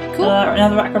 Cool.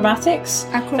 Another acrobatics.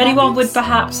 If anyone would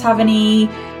perhaps have any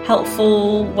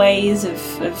helpful ways of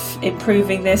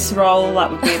improving this roll, that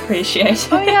would be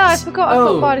appreciated. Oh yeah, I forgot I've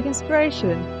got Bardic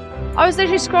Inspiration. I was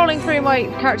literally scrolling through my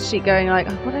character sheet going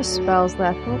what are spells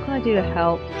left? What can I do to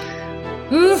help?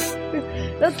 Oof.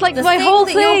 That's like the my thing whole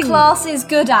that thing. Your class is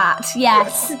good at,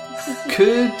 yes.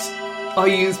 Could I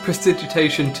use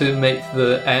prestidigitation to make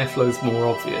the airflows more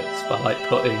obvious by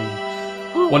putting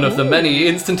one of the many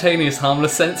instantaneous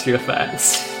harmless sensory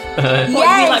effects?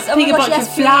 Yes, putting a bunch of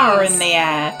flour in the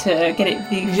air to get it.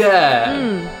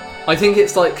 Yeah. I think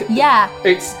it's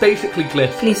it's basically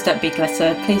glitter. Please don't be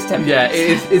glitter. Please don't. Yeah,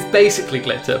 it's basically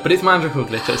glitter, but it's magical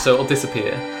glitter, so it'll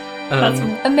disappear. That's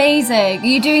amazing. Are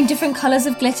you doing different colours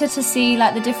of glitter to see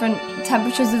the different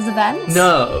temperatures of the vents?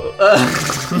 No.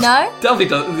 No?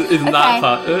 Definitely isn't that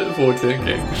forward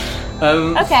thinking.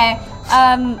 Okay.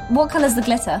 What colour's the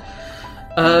glitter?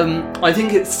 I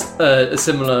think it's a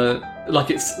similar.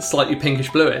 It's slightly pinkish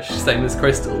bluish, same as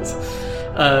crystals.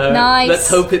 Nice. Let's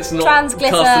hope it's not Trans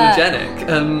glitter. carcinogenic.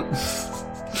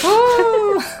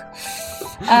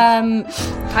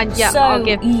 And yeah, I'll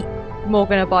give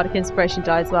Morgan a Bardic Inspiration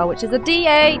die as well, which is a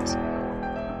D8.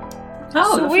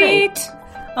 Oh, sweet. Lovely.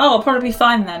 Oh, I'll probably be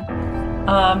fine then.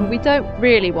 We don't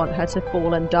really want her to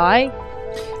fall and die.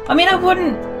 I mean, I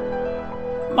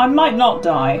might not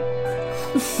die.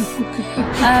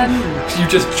 You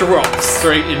just drop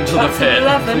straight into the pit.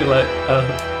 11. You're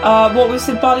What was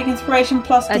the Bardic Inspiration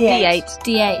plus D8?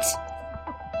 D8.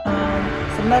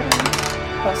 It's 11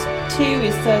 plus 2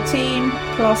 is 13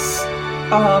 plus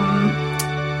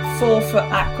 4 for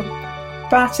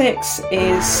acrobatics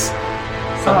is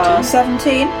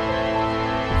 17.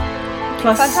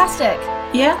 Plus, fantastic.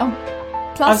 Yeah.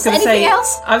 Plus anything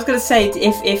else? I was going to say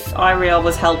if Iriel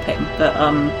was helping, but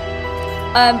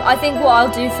I think what I'll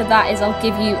do for that is I'll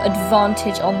give you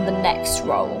advantage on the next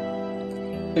roll.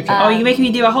 Okay. Are you making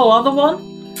me do a whole other one?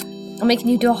 I'm making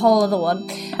you do a whole other one.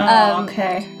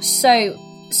 Okay. So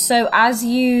as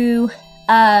you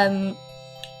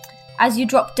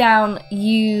drop down,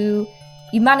 you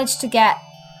manage to get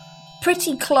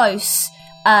pretty close,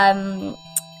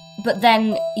 but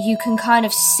then you can kind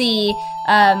of see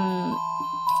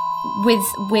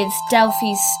with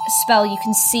Delphi's spell, you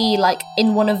can see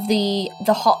in one of the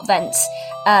hot vents,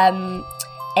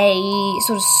 a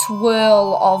sort of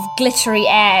swirl of glittery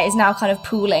air is now kind of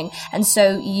pooling, and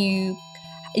so you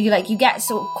get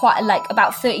sort of quite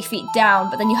about 30 feet down,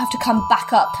 but then you have to come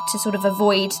back up to sort of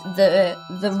avoid the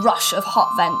rush of hot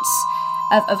vents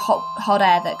of hot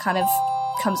air that kind of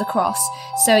comes across.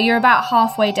 So you're about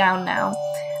halfway down now.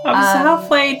 I was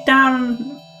halfway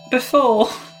down before.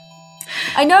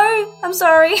 I know, I'm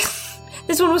sorry.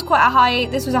 This one was quite a high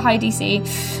DC.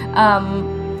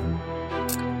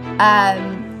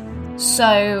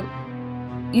 So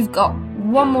you've got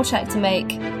one more check to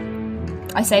make.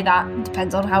 I say that, it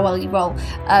depends on how well you roll.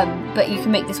 But you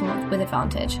can make this one with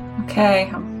advantage. Okay.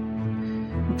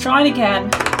 I'm trying again.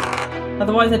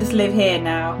 Otherwise, I just live here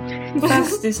now.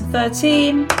 First is a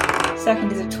 13.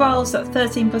 Second is a 12. So that's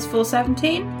 13 plus 4,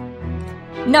 17.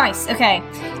 Nice. Okay.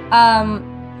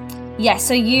 Yeah.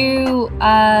 So you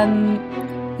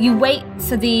wait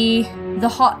for the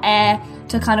hot air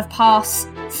to kind of pass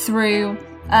through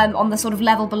on the sort of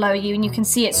level below you, and you can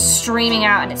see it streaming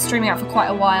out, and it's streaming out for quite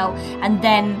a while, and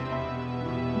then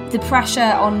the pressure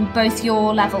on both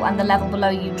your level and the level below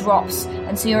you drops,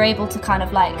 and so you're able to kind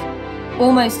of like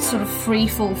almost sort of free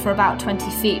fall for about 20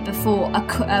 feet before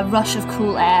a rush of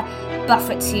cool air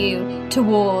buffets you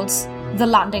towards the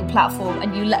landing platform,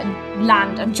 and you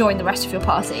land and join the rest of your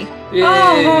party.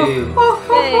 Yay!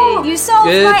 You solved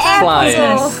Good my air flying.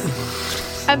 puzzle.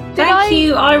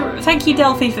 Thank you,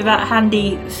 Delphi, for that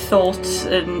handy thought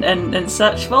and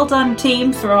such. Well done,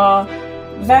 team, for our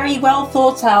very well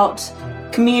thought out,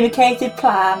 communicated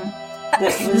plan.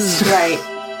 That was great.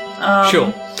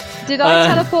 Sure. Did I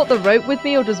teleport the rope with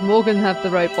me, or does Morgan have the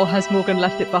rope, or has Morgan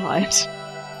left it behind?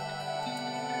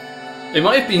 It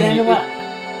might have been. It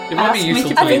might be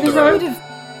useful to leave the rope.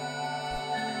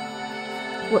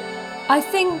 I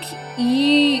think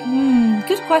you.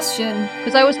 Good question.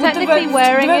 Because I was technically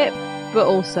wearing it, but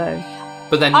also.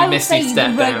 But then you misty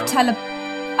stepped down.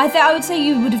 I would say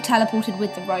you would have teleported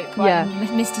with the rope. Right? Yeah.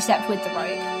 Misty stepped with the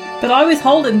rope. But I was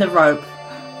holding the rope.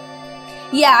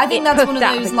 Yeah, I think that's one of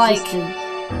those like.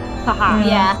 Haha.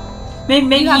 Yeah.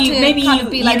 Maybe You have you to maybe kind you,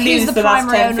 of be like, you who's lose the the last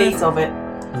primary 10 owner feet of it.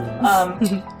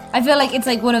 I feel like it's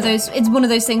like one of those. It's one of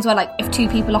those things where like if two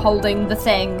people are holding the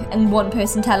thing and one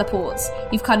person teleports,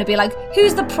 you've kind of be like,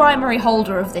 who's the primary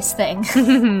holder of this thing?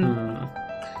 And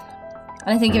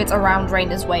I think if it's around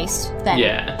Raina's waist, then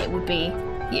it would be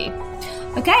you.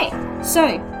 Okay,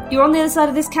 so you're on the other side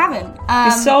of this cavern.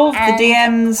 We solved the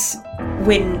DM's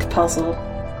wind puzzle.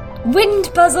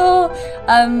 Wind puzzle.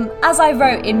 As I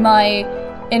wrote in my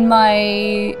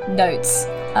notes,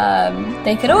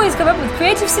 they could always come up with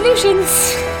creative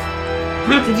solutions.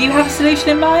 Did you have a solution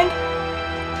in mind?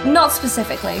 Not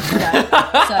specifically, no.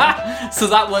 So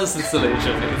that was the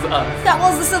solution. That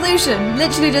was the solution.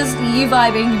 Literally just you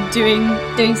vibing,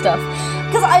 doing stuff.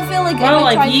 Because I feel like well, if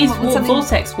I try I've and used come up with something,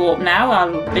 Vortex Warp now.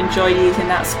 I'll enjoy using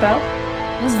that spell.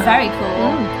 it was very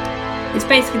cool. It's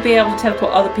basically being able to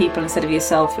teleport other people instead of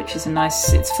yourself, which is a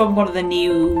nice. It's from one of the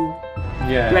new,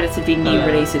 relatively new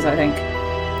releases, I think.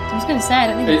 I was going to say, I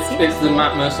don't think I've seen It's it the before.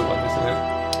 Matt Mercer one, isn't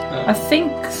it? I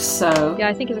think so. Yeah,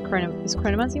 I think it's a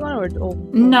Chronomancy one, or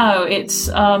No, it's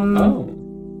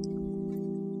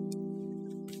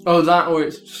Oh, that or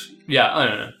it's I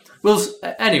don't know. Well,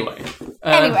 anyway.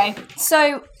 Anyway,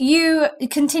 so you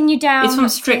continue down. It's from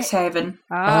Strixhaven.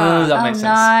 Oh, that makes sense.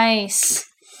 Nice.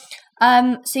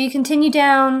 So you continue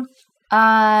down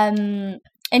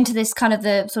into this kind of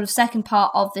the sort of second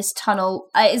part of this tunnel.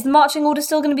 Is the marching order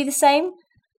still going to be the same?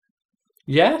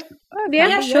 Yeah? Oh,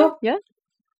 yeah, sure. Yeah.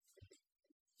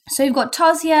 So you've got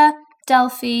Tozia,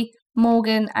 Delphi,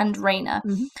 Morgan, and Raina.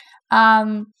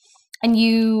 Mm-hmm. And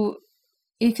you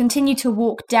continue to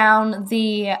walk down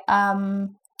the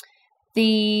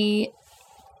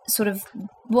sort of,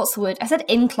 what's the word? I said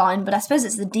incline, but I suppose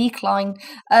it's the decline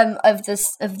of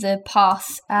the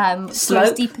path.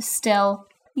 Slope? Deeper still.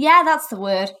 Yeah, that's the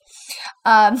word.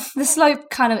 The slope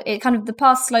the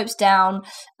path slopes down.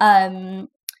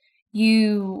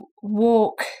 You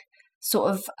walk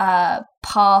sort of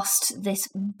past this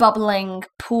bubbling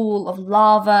pool of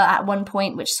lava at one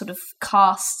point, which sort of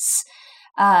casts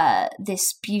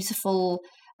this beautiful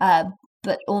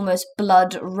but almost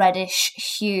blood reddish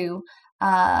hue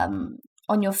on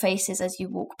your faces as you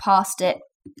walk past it.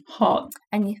 Hot.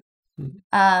 And you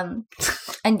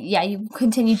you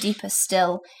continue deeper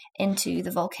still into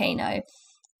the volcano.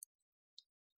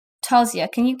 Tozia,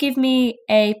 can you give me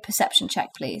a perception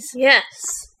check, please?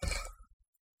 Yes.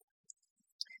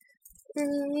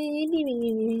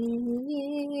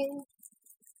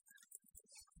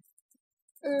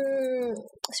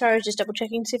 Sorry, I was just double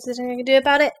checking to see if there's anything I can do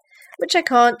about it, which I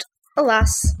can't,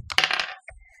 alas.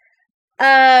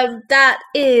 That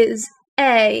is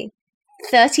a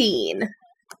 13.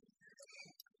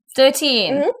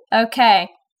 13. Mhm. Okay.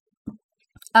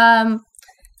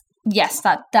 Yes,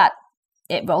 that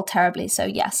it rolled terribly, so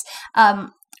yes.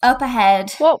 Up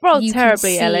ahead. What rolled you can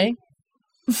terribly, see- Ellie?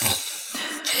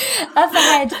 Up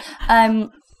ahead,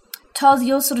 Toz,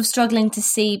 you're sort of struggling to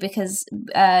see because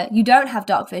you don't have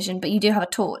dark vision, but you do have a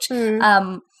torch.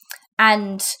 As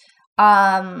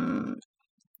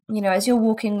you're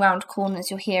walking round corners,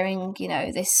 you're hearing,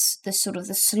 this sort of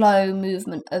the slow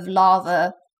movement of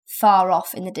lava far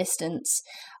off in the distance,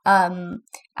 and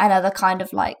other kind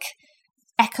of like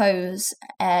echoes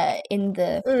in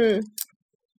the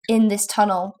in this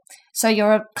tunnel. So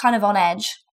you're kind of on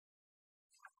edge.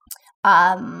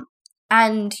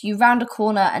 And you round a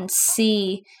corner and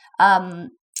see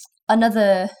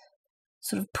another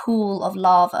sort of pool of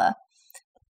lava.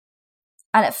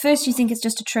 And at first you think it's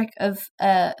just a trick of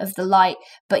the light,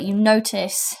 but you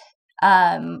notice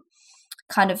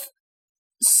kind of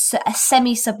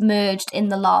semi-submerged in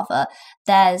the lava,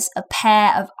 there's a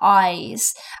pair of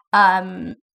eyes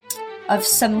of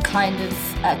some kind of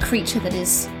creature that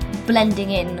is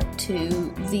blending in to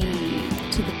the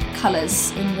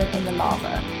colours in the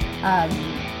lava,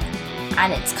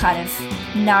 and it's kind of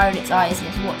narrowed its eyes and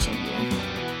it's watching you.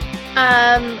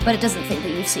 But it doesn't think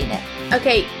that you've seen it.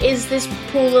 Okay, is this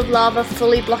pool of lava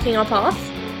fully blocking our path?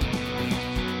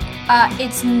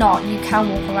 It's not. You can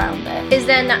walk around it. Is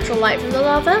there natural light from the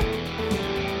lava?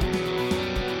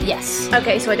 Yes.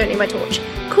 Okay, so I don't need my torch.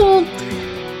 Cool.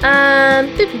 And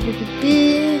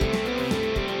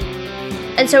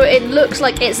so it looks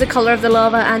like it's the colour of the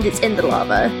lava and it's in the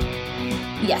lava.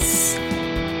 Yes.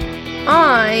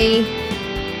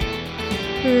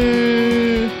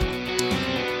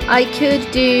 I could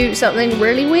do something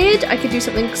really weird. I could do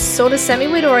something sort of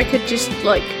semi-weird, or I could just,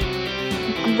 like,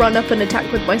 run up and attack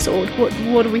with my sword.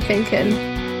 What are we thinking?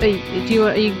 Are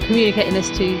you communicating this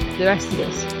to the rest of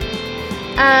us?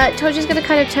 Toja's gonna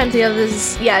kind of turn to the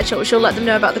others. Yeah, she'll let them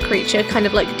know about the creature, kind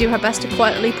of, like, do her best to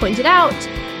quietly point it out.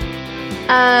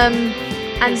 And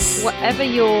whatever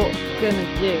you're gonna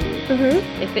do,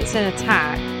 if it's an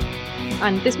attack,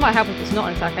 and this might help if it's not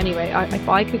an attack anyway, if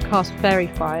I could cast Fairy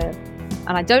Fire,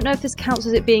 and I don't know if this counts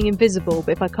as it being invisible,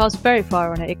 but if I cast Fairy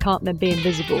Fire on it, it can't then be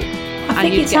invisible. I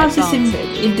think it sounds as in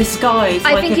disguise.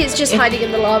 I think it's just hiding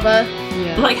in the lava.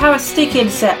 Yeah. Like how a stick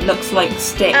insect looks like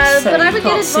sticks. But I would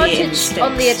get advantage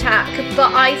on the attack.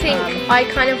 But I think I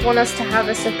kind of want us to have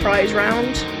a surprise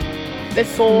round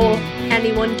before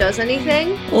anyone does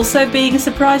anything. Also being a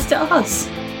surprise to us.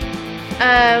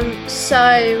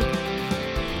 So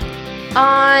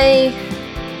I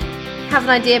have an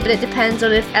idea, but it depends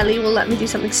on if Ellie will let me do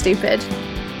something stupid.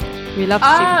 We love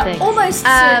stupid things. Almost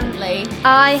certainly.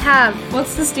 I have.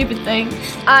 What's the stupid thing?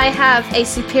 I have a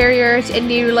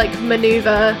new like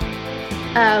maneuver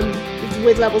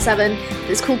with level 7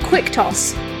 that's called Quick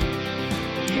Toss.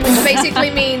 Which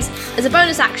basically means, as a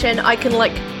bonus action, I can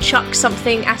like chuck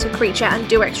something at a creature and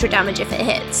do extra damage if it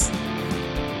hits.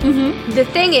 The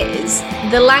thing is,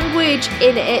 the language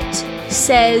in it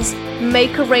says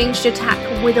make a ranged attack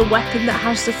with a weapon that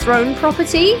has the thrown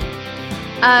property.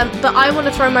 But I want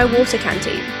to throw my water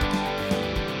canteen.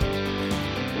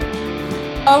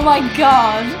 Oh my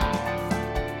god.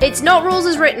 It's not rules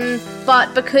as written,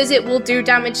 but because it will do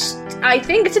damage, I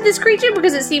think, to this creature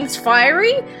because it seems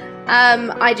fiery,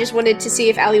 I just wanted to see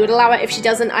if Ellie would allow it. If she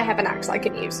doesn't, I have an axe I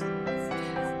can use.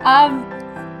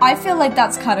 I feel like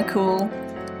that's kind of cool.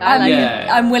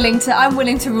 I'm willing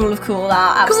to rule of cool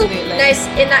that, absolutely. Cool. Nice.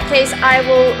 In that case, I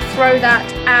will throw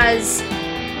that as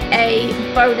a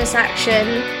bonus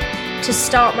action to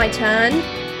start my turn.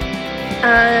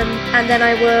 And then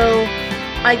I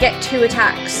get 2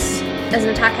 attacks as an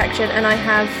attack action, and I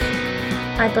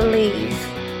believe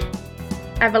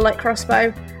I have a light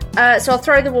crossbow. So I'll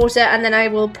throw the water, and then I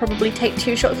will probably take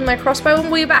 2 shots with my crossbow.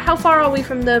 And how far are we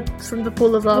from the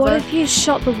pool of lava? What if you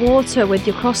shot the water with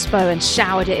your crossbow and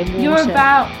showered it in water? You're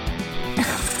about...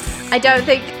 I don't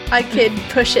think I could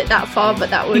push it that far, but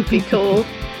that would be cool.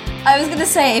 I was gonna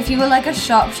say, if you were like a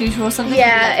sharpshooter or something.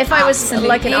 Yeah, if I was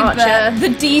like an archer. The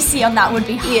DC on that would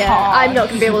be hard. Yeah, I'm not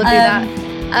gonna be able to do that.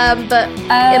 But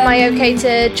am I okay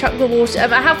to chuck the water?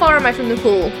 How far am I from the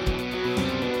pool?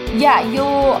 Yeah,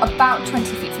 you're about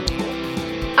 20 feet from the pool.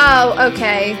 Oh,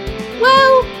 okay.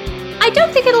 Well, I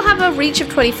don't think it'll have a reach of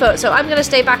 20 foot, so I'm gonna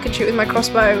stay back and shoot with my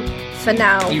crossbow for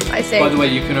now, I think. By the way,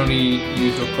 you can only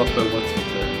use your crossbow once per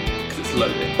turn, because it's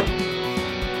loading.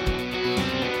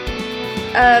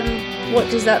 What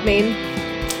does that mean?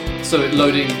 So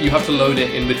you have to load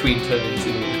it in between turns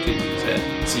in order to use it,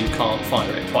 so you can't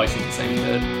fire it twice in the same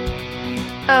turn.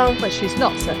 Oh. But she's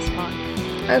not satisfied.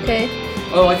 Okay.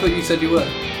 Oh, I thought you said you were.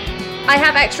 I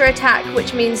have extra attack,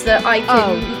 which means that I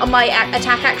can... my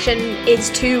attack action is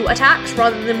 2 attacks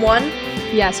rather than 1.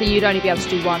 Yeah, so you'd only be able to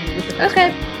do 1 with the crossbow.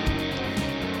 Okay.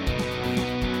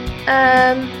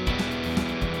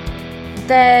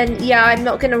 Then, yeah, I'm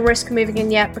not going to risk moving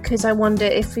in yet because I wonder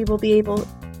if we will be able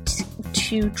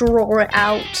to draw it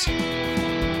out.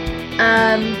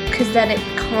 Because then it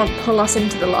can't pull us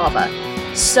into the lava.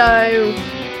 So,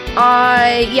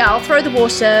 I'll throw the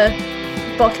water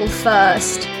bottle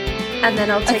first, and then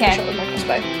I'll take a shot with my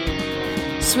crossbow.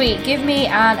 Sweet, give me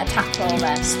an attack roll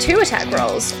then. It's 2 attack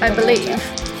rolls, I believe.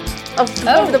 Of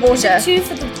the water. Is it 2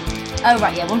 for the... Oh,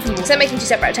 right, yeah, one for the water. So I'm making 2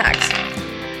 separate attacks.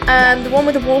 The one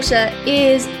with the water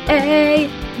is a...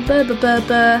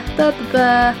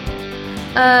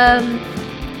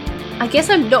 I guess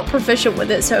I'm not proficient with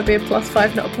it, so it would be a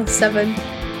 +5, not a +7.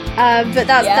 But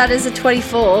that is a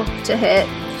 24 to hit.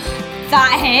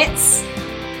 That hits.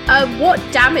 What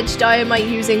damage die am I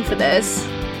using for this?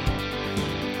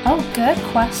 Oh, good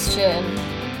question.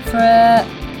 For an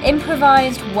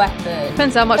improvised weapon.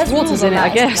 Depends how much There's water's rules in it, on I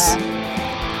that, guess. isn't there?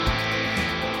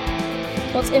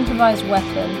 What's improvised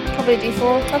weapon? Probably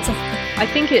D4. That's a... I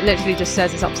think it literally just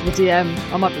says it's up to the DM.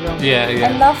 I might be wrong. Yeah.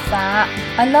 I love that.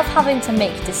 I love having to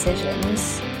make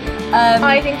decisions.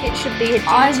 I think it should be a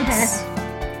D10.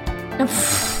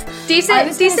 D6? I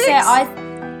was gonna D6? say,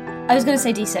 I was going to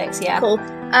say D6, yeah. Cool.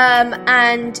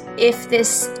 And if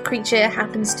this creature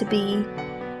happens to be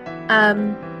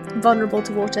vulnerable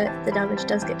to water, the damage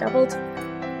does get doubled.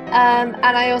 And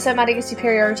I also am adding a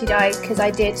superiority die because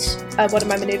I did one of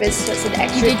my maneuvers, so it's an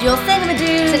extra. You did your thingamadood.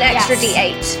 It's an extra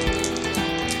D8.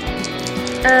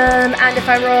 And if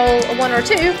I roll a 1 or a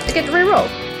 2, I get to re-roll.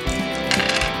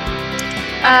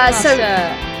 So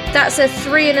that's a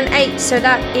 3 and an 8, so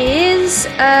that is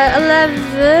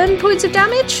 11 points of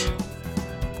damage.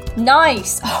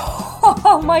 Nice.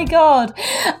 Oh my god.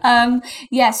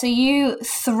 So you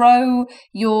throw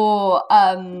your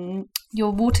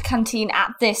water canteen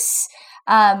at this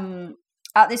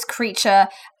creature,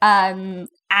 and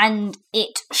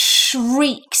it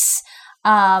shrieks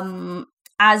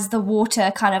as the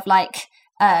water kind of like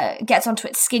gets onto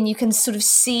its skin. You can sort of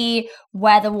see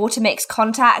where the water makes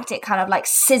contact. It kind of like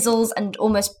sizzles and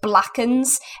almost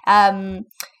blackens.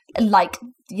 Like,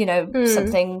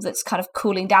 something that's kind of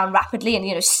cooling down rapidly,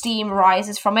 and, steam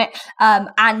rises from it,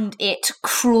 and it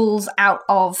crawls out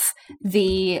of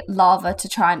the lava to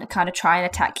try and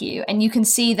attack you. And you can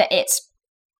see that it's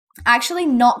actually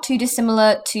not too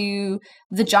dissimilar to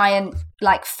the giant,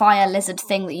 like, fire lizard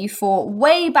thing that you fought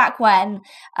way back when.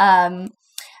 But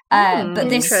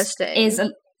this is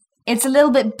it's a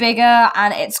little bit bigger,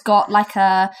 and it's got like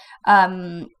a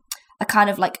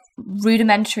kind of like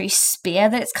rudimentary spear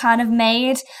that it's kind of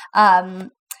made,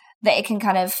 that it can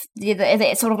kind of,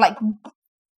 it sort of like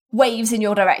waves in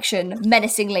your direction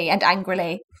menacingly and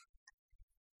angrily.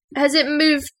 Has it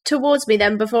moved towards me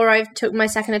then before I took my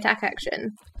second attack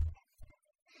action?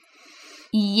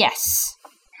 Yes.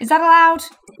 Is that allowed?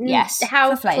 Yes.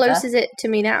 How close is it to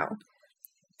me now?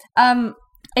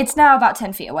 It's now about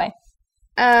 10 feet away.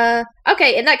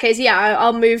 Okay, in that case, yeah,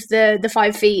 I'll move the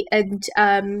 5 feet and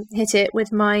hit it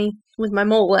with my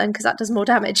maul then, because that does more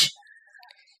damage.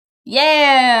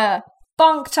 Yeah!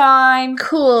 Bonk time!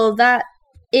 Cool, that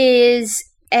is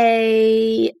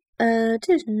a...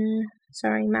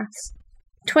 sorry, maths.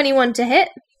 21 to hit.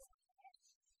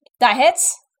 That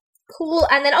hits. Cool,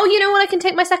 and then, you know what, I can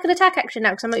take my second attack action now,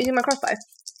 because I'm not using my crossbow.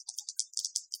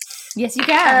 Yes, you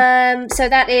can. So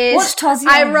that is... Watch Tozzy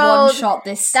one-shot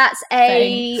this. That's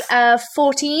a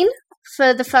 14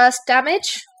 for the first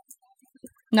damage.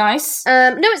 Nice.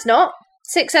 No, it's not.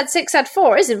 6 add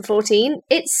 4 isn't 14.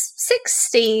 It's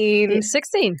 16. It's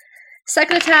 16.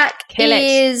 Second attack Kill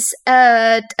is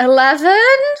 11.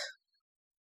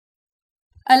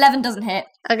 11 doesn't hit.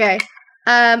 Okay.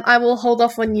 I will hold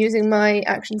off on using my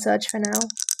action surge for now.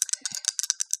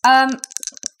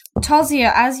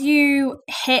 Tozia, as you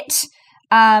hit,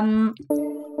 so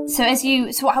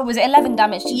what was it? 11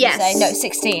 damage? Did you say? No,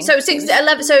 16. So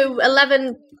 11. So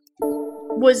 11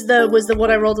 was the one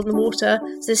I rolled on the water.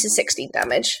 So this is 16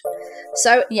 damage.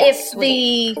 So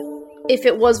if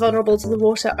it was vulnerable to the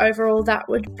water, overall that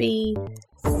would be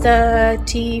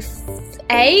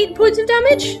 38 points of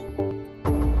damage.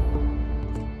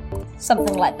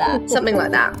 Something like that. Something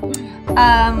like that.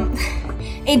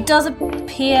 It does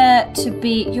appear to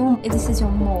be this is your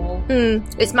maul.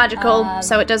 It's magical,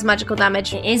 so it does magical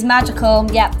damage. It is magical,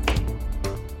 yep.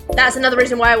 That's another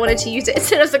reason why I wanted to use it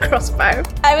instead of the crossbow.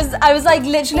 I was like,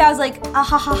 ah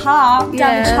ha ha ha,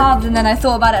 damage halved, and then I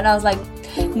thought about it and I was like,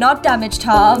 not damage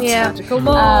halved. Yeah. Magical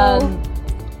maul.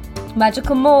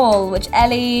 Magical maul, which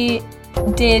Ellie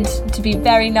did to be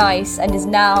very nice and is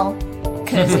now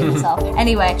cursing herself.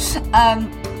 Anyway, so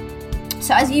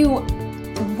as you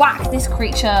whack this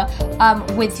creature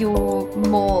with your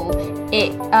maul,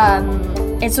 it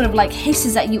sort of like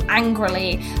hisses at you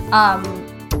angrily,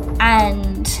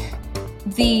 and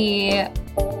the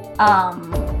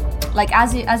like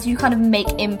as you kind of make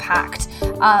impact,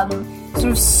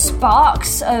 sort of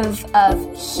sparks of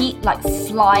heat like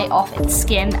fly off its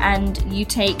skin, and you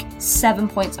take 7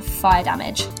 points of fire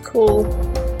damage. Cool.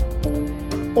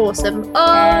 Awesome.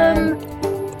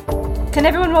 Can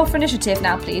everyone roll for initiative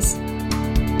now, please?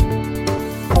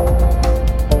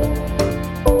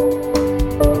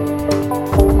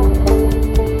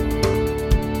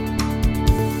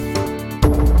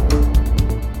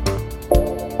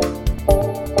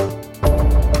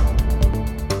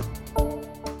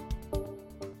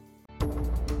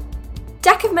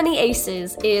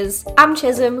 Aces is Am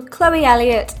Chisholm, Chloe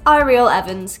Elliott, Ariel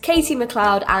Evans, Katie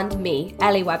McLeod, and me,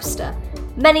 Ellie Webster.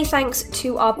 Many thanks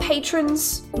to our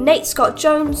patrons, Nate Scott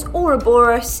Jones,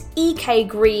 Ouroboros, EK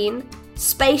Green,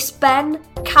 Space Ben,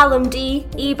 Callum D,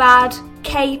 Ebad,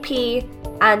 KP,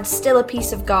 and Still a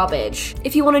Piece of Garbage.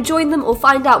 If you want to join them or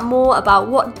find out more about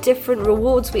what different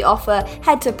rewards we offer,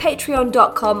 head to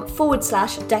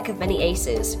patreon.com/Deck of Many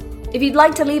Aces. If you'd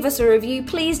like to leave us a review,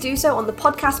 please do so on the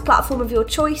podcast platform of your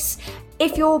choice.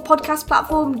 If your podcast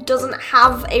platform doesn't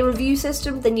have a review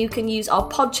system, then you can use our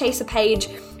Podchaser page.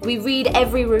 We read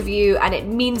every review and it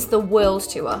means the world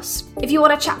to us. If you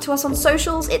want to chat to us on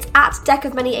socials, it's at Deck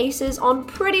of Many Aces on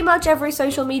pretty much every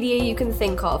social media you can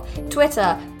think of.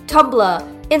 Twitter, Tumblr,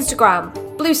 Instagram,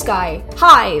 Blue Sky,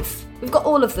 Hive. We've got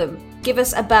all of them. Give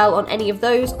us a bell on any of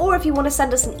those, or if you want to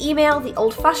send us an email the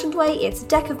old-fashioned way, it's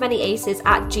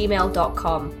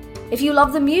deckofmanyaces@gmail.com. If you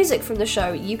love the music from the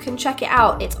show, you can check it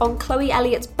out. It's on Chloe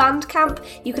Elliott's Bandcamp.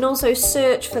 You can also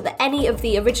search for any of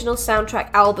the original soundtrack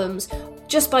albums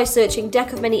just by searching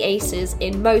Deck of Many Aces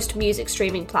in most music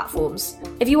streaming platforms.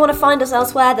 If you want to find us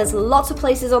elsewhere, there's lots of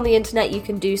places on the internet you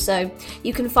can do so.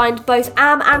 You can find both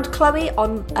Am and Chloe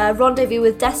on Rendezvous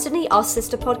with Destiny, our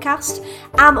sister podcast.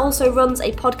 Am also runs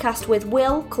a podcast with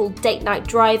Will called Date Night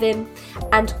Drive-In,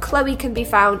 and Chloe can be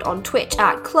found on Twitch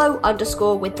at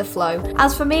Chloe_with_the_flow.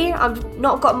 As for me, I've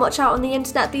not got much out on the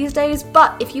internet these days,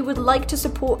 but if you would like to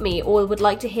support me or would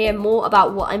like to hear more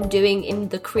about what I'm doing in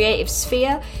the creative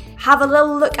sphere, have a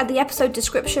little look at the episode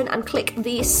description and click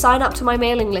the sign up to my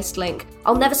mailing list link.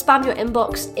 I'll never spam your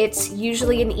inbox. It's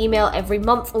usually an email every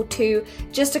month or two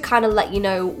just to kind of let you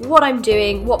know what I'm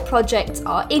doing, what projects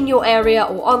are in your area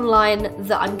or online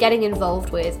that I'm getting involved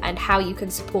with, and how you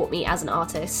can support me as an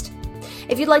artist.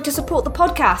 If you'd like to support the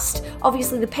podcast,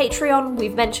 obviously the Patreon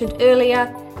we've mentioned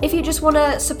earlier. If you just want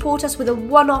to support us with a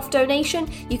one-off donation,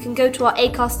 you can go to our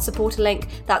Acast supporter link.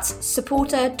 That's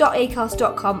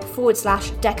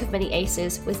supporter.acast.com/Deck of Many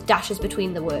Aces with dashes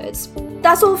between the words.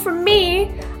 That's all from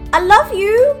me. I love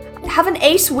you. Have an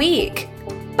ace week.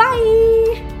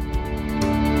 Bye.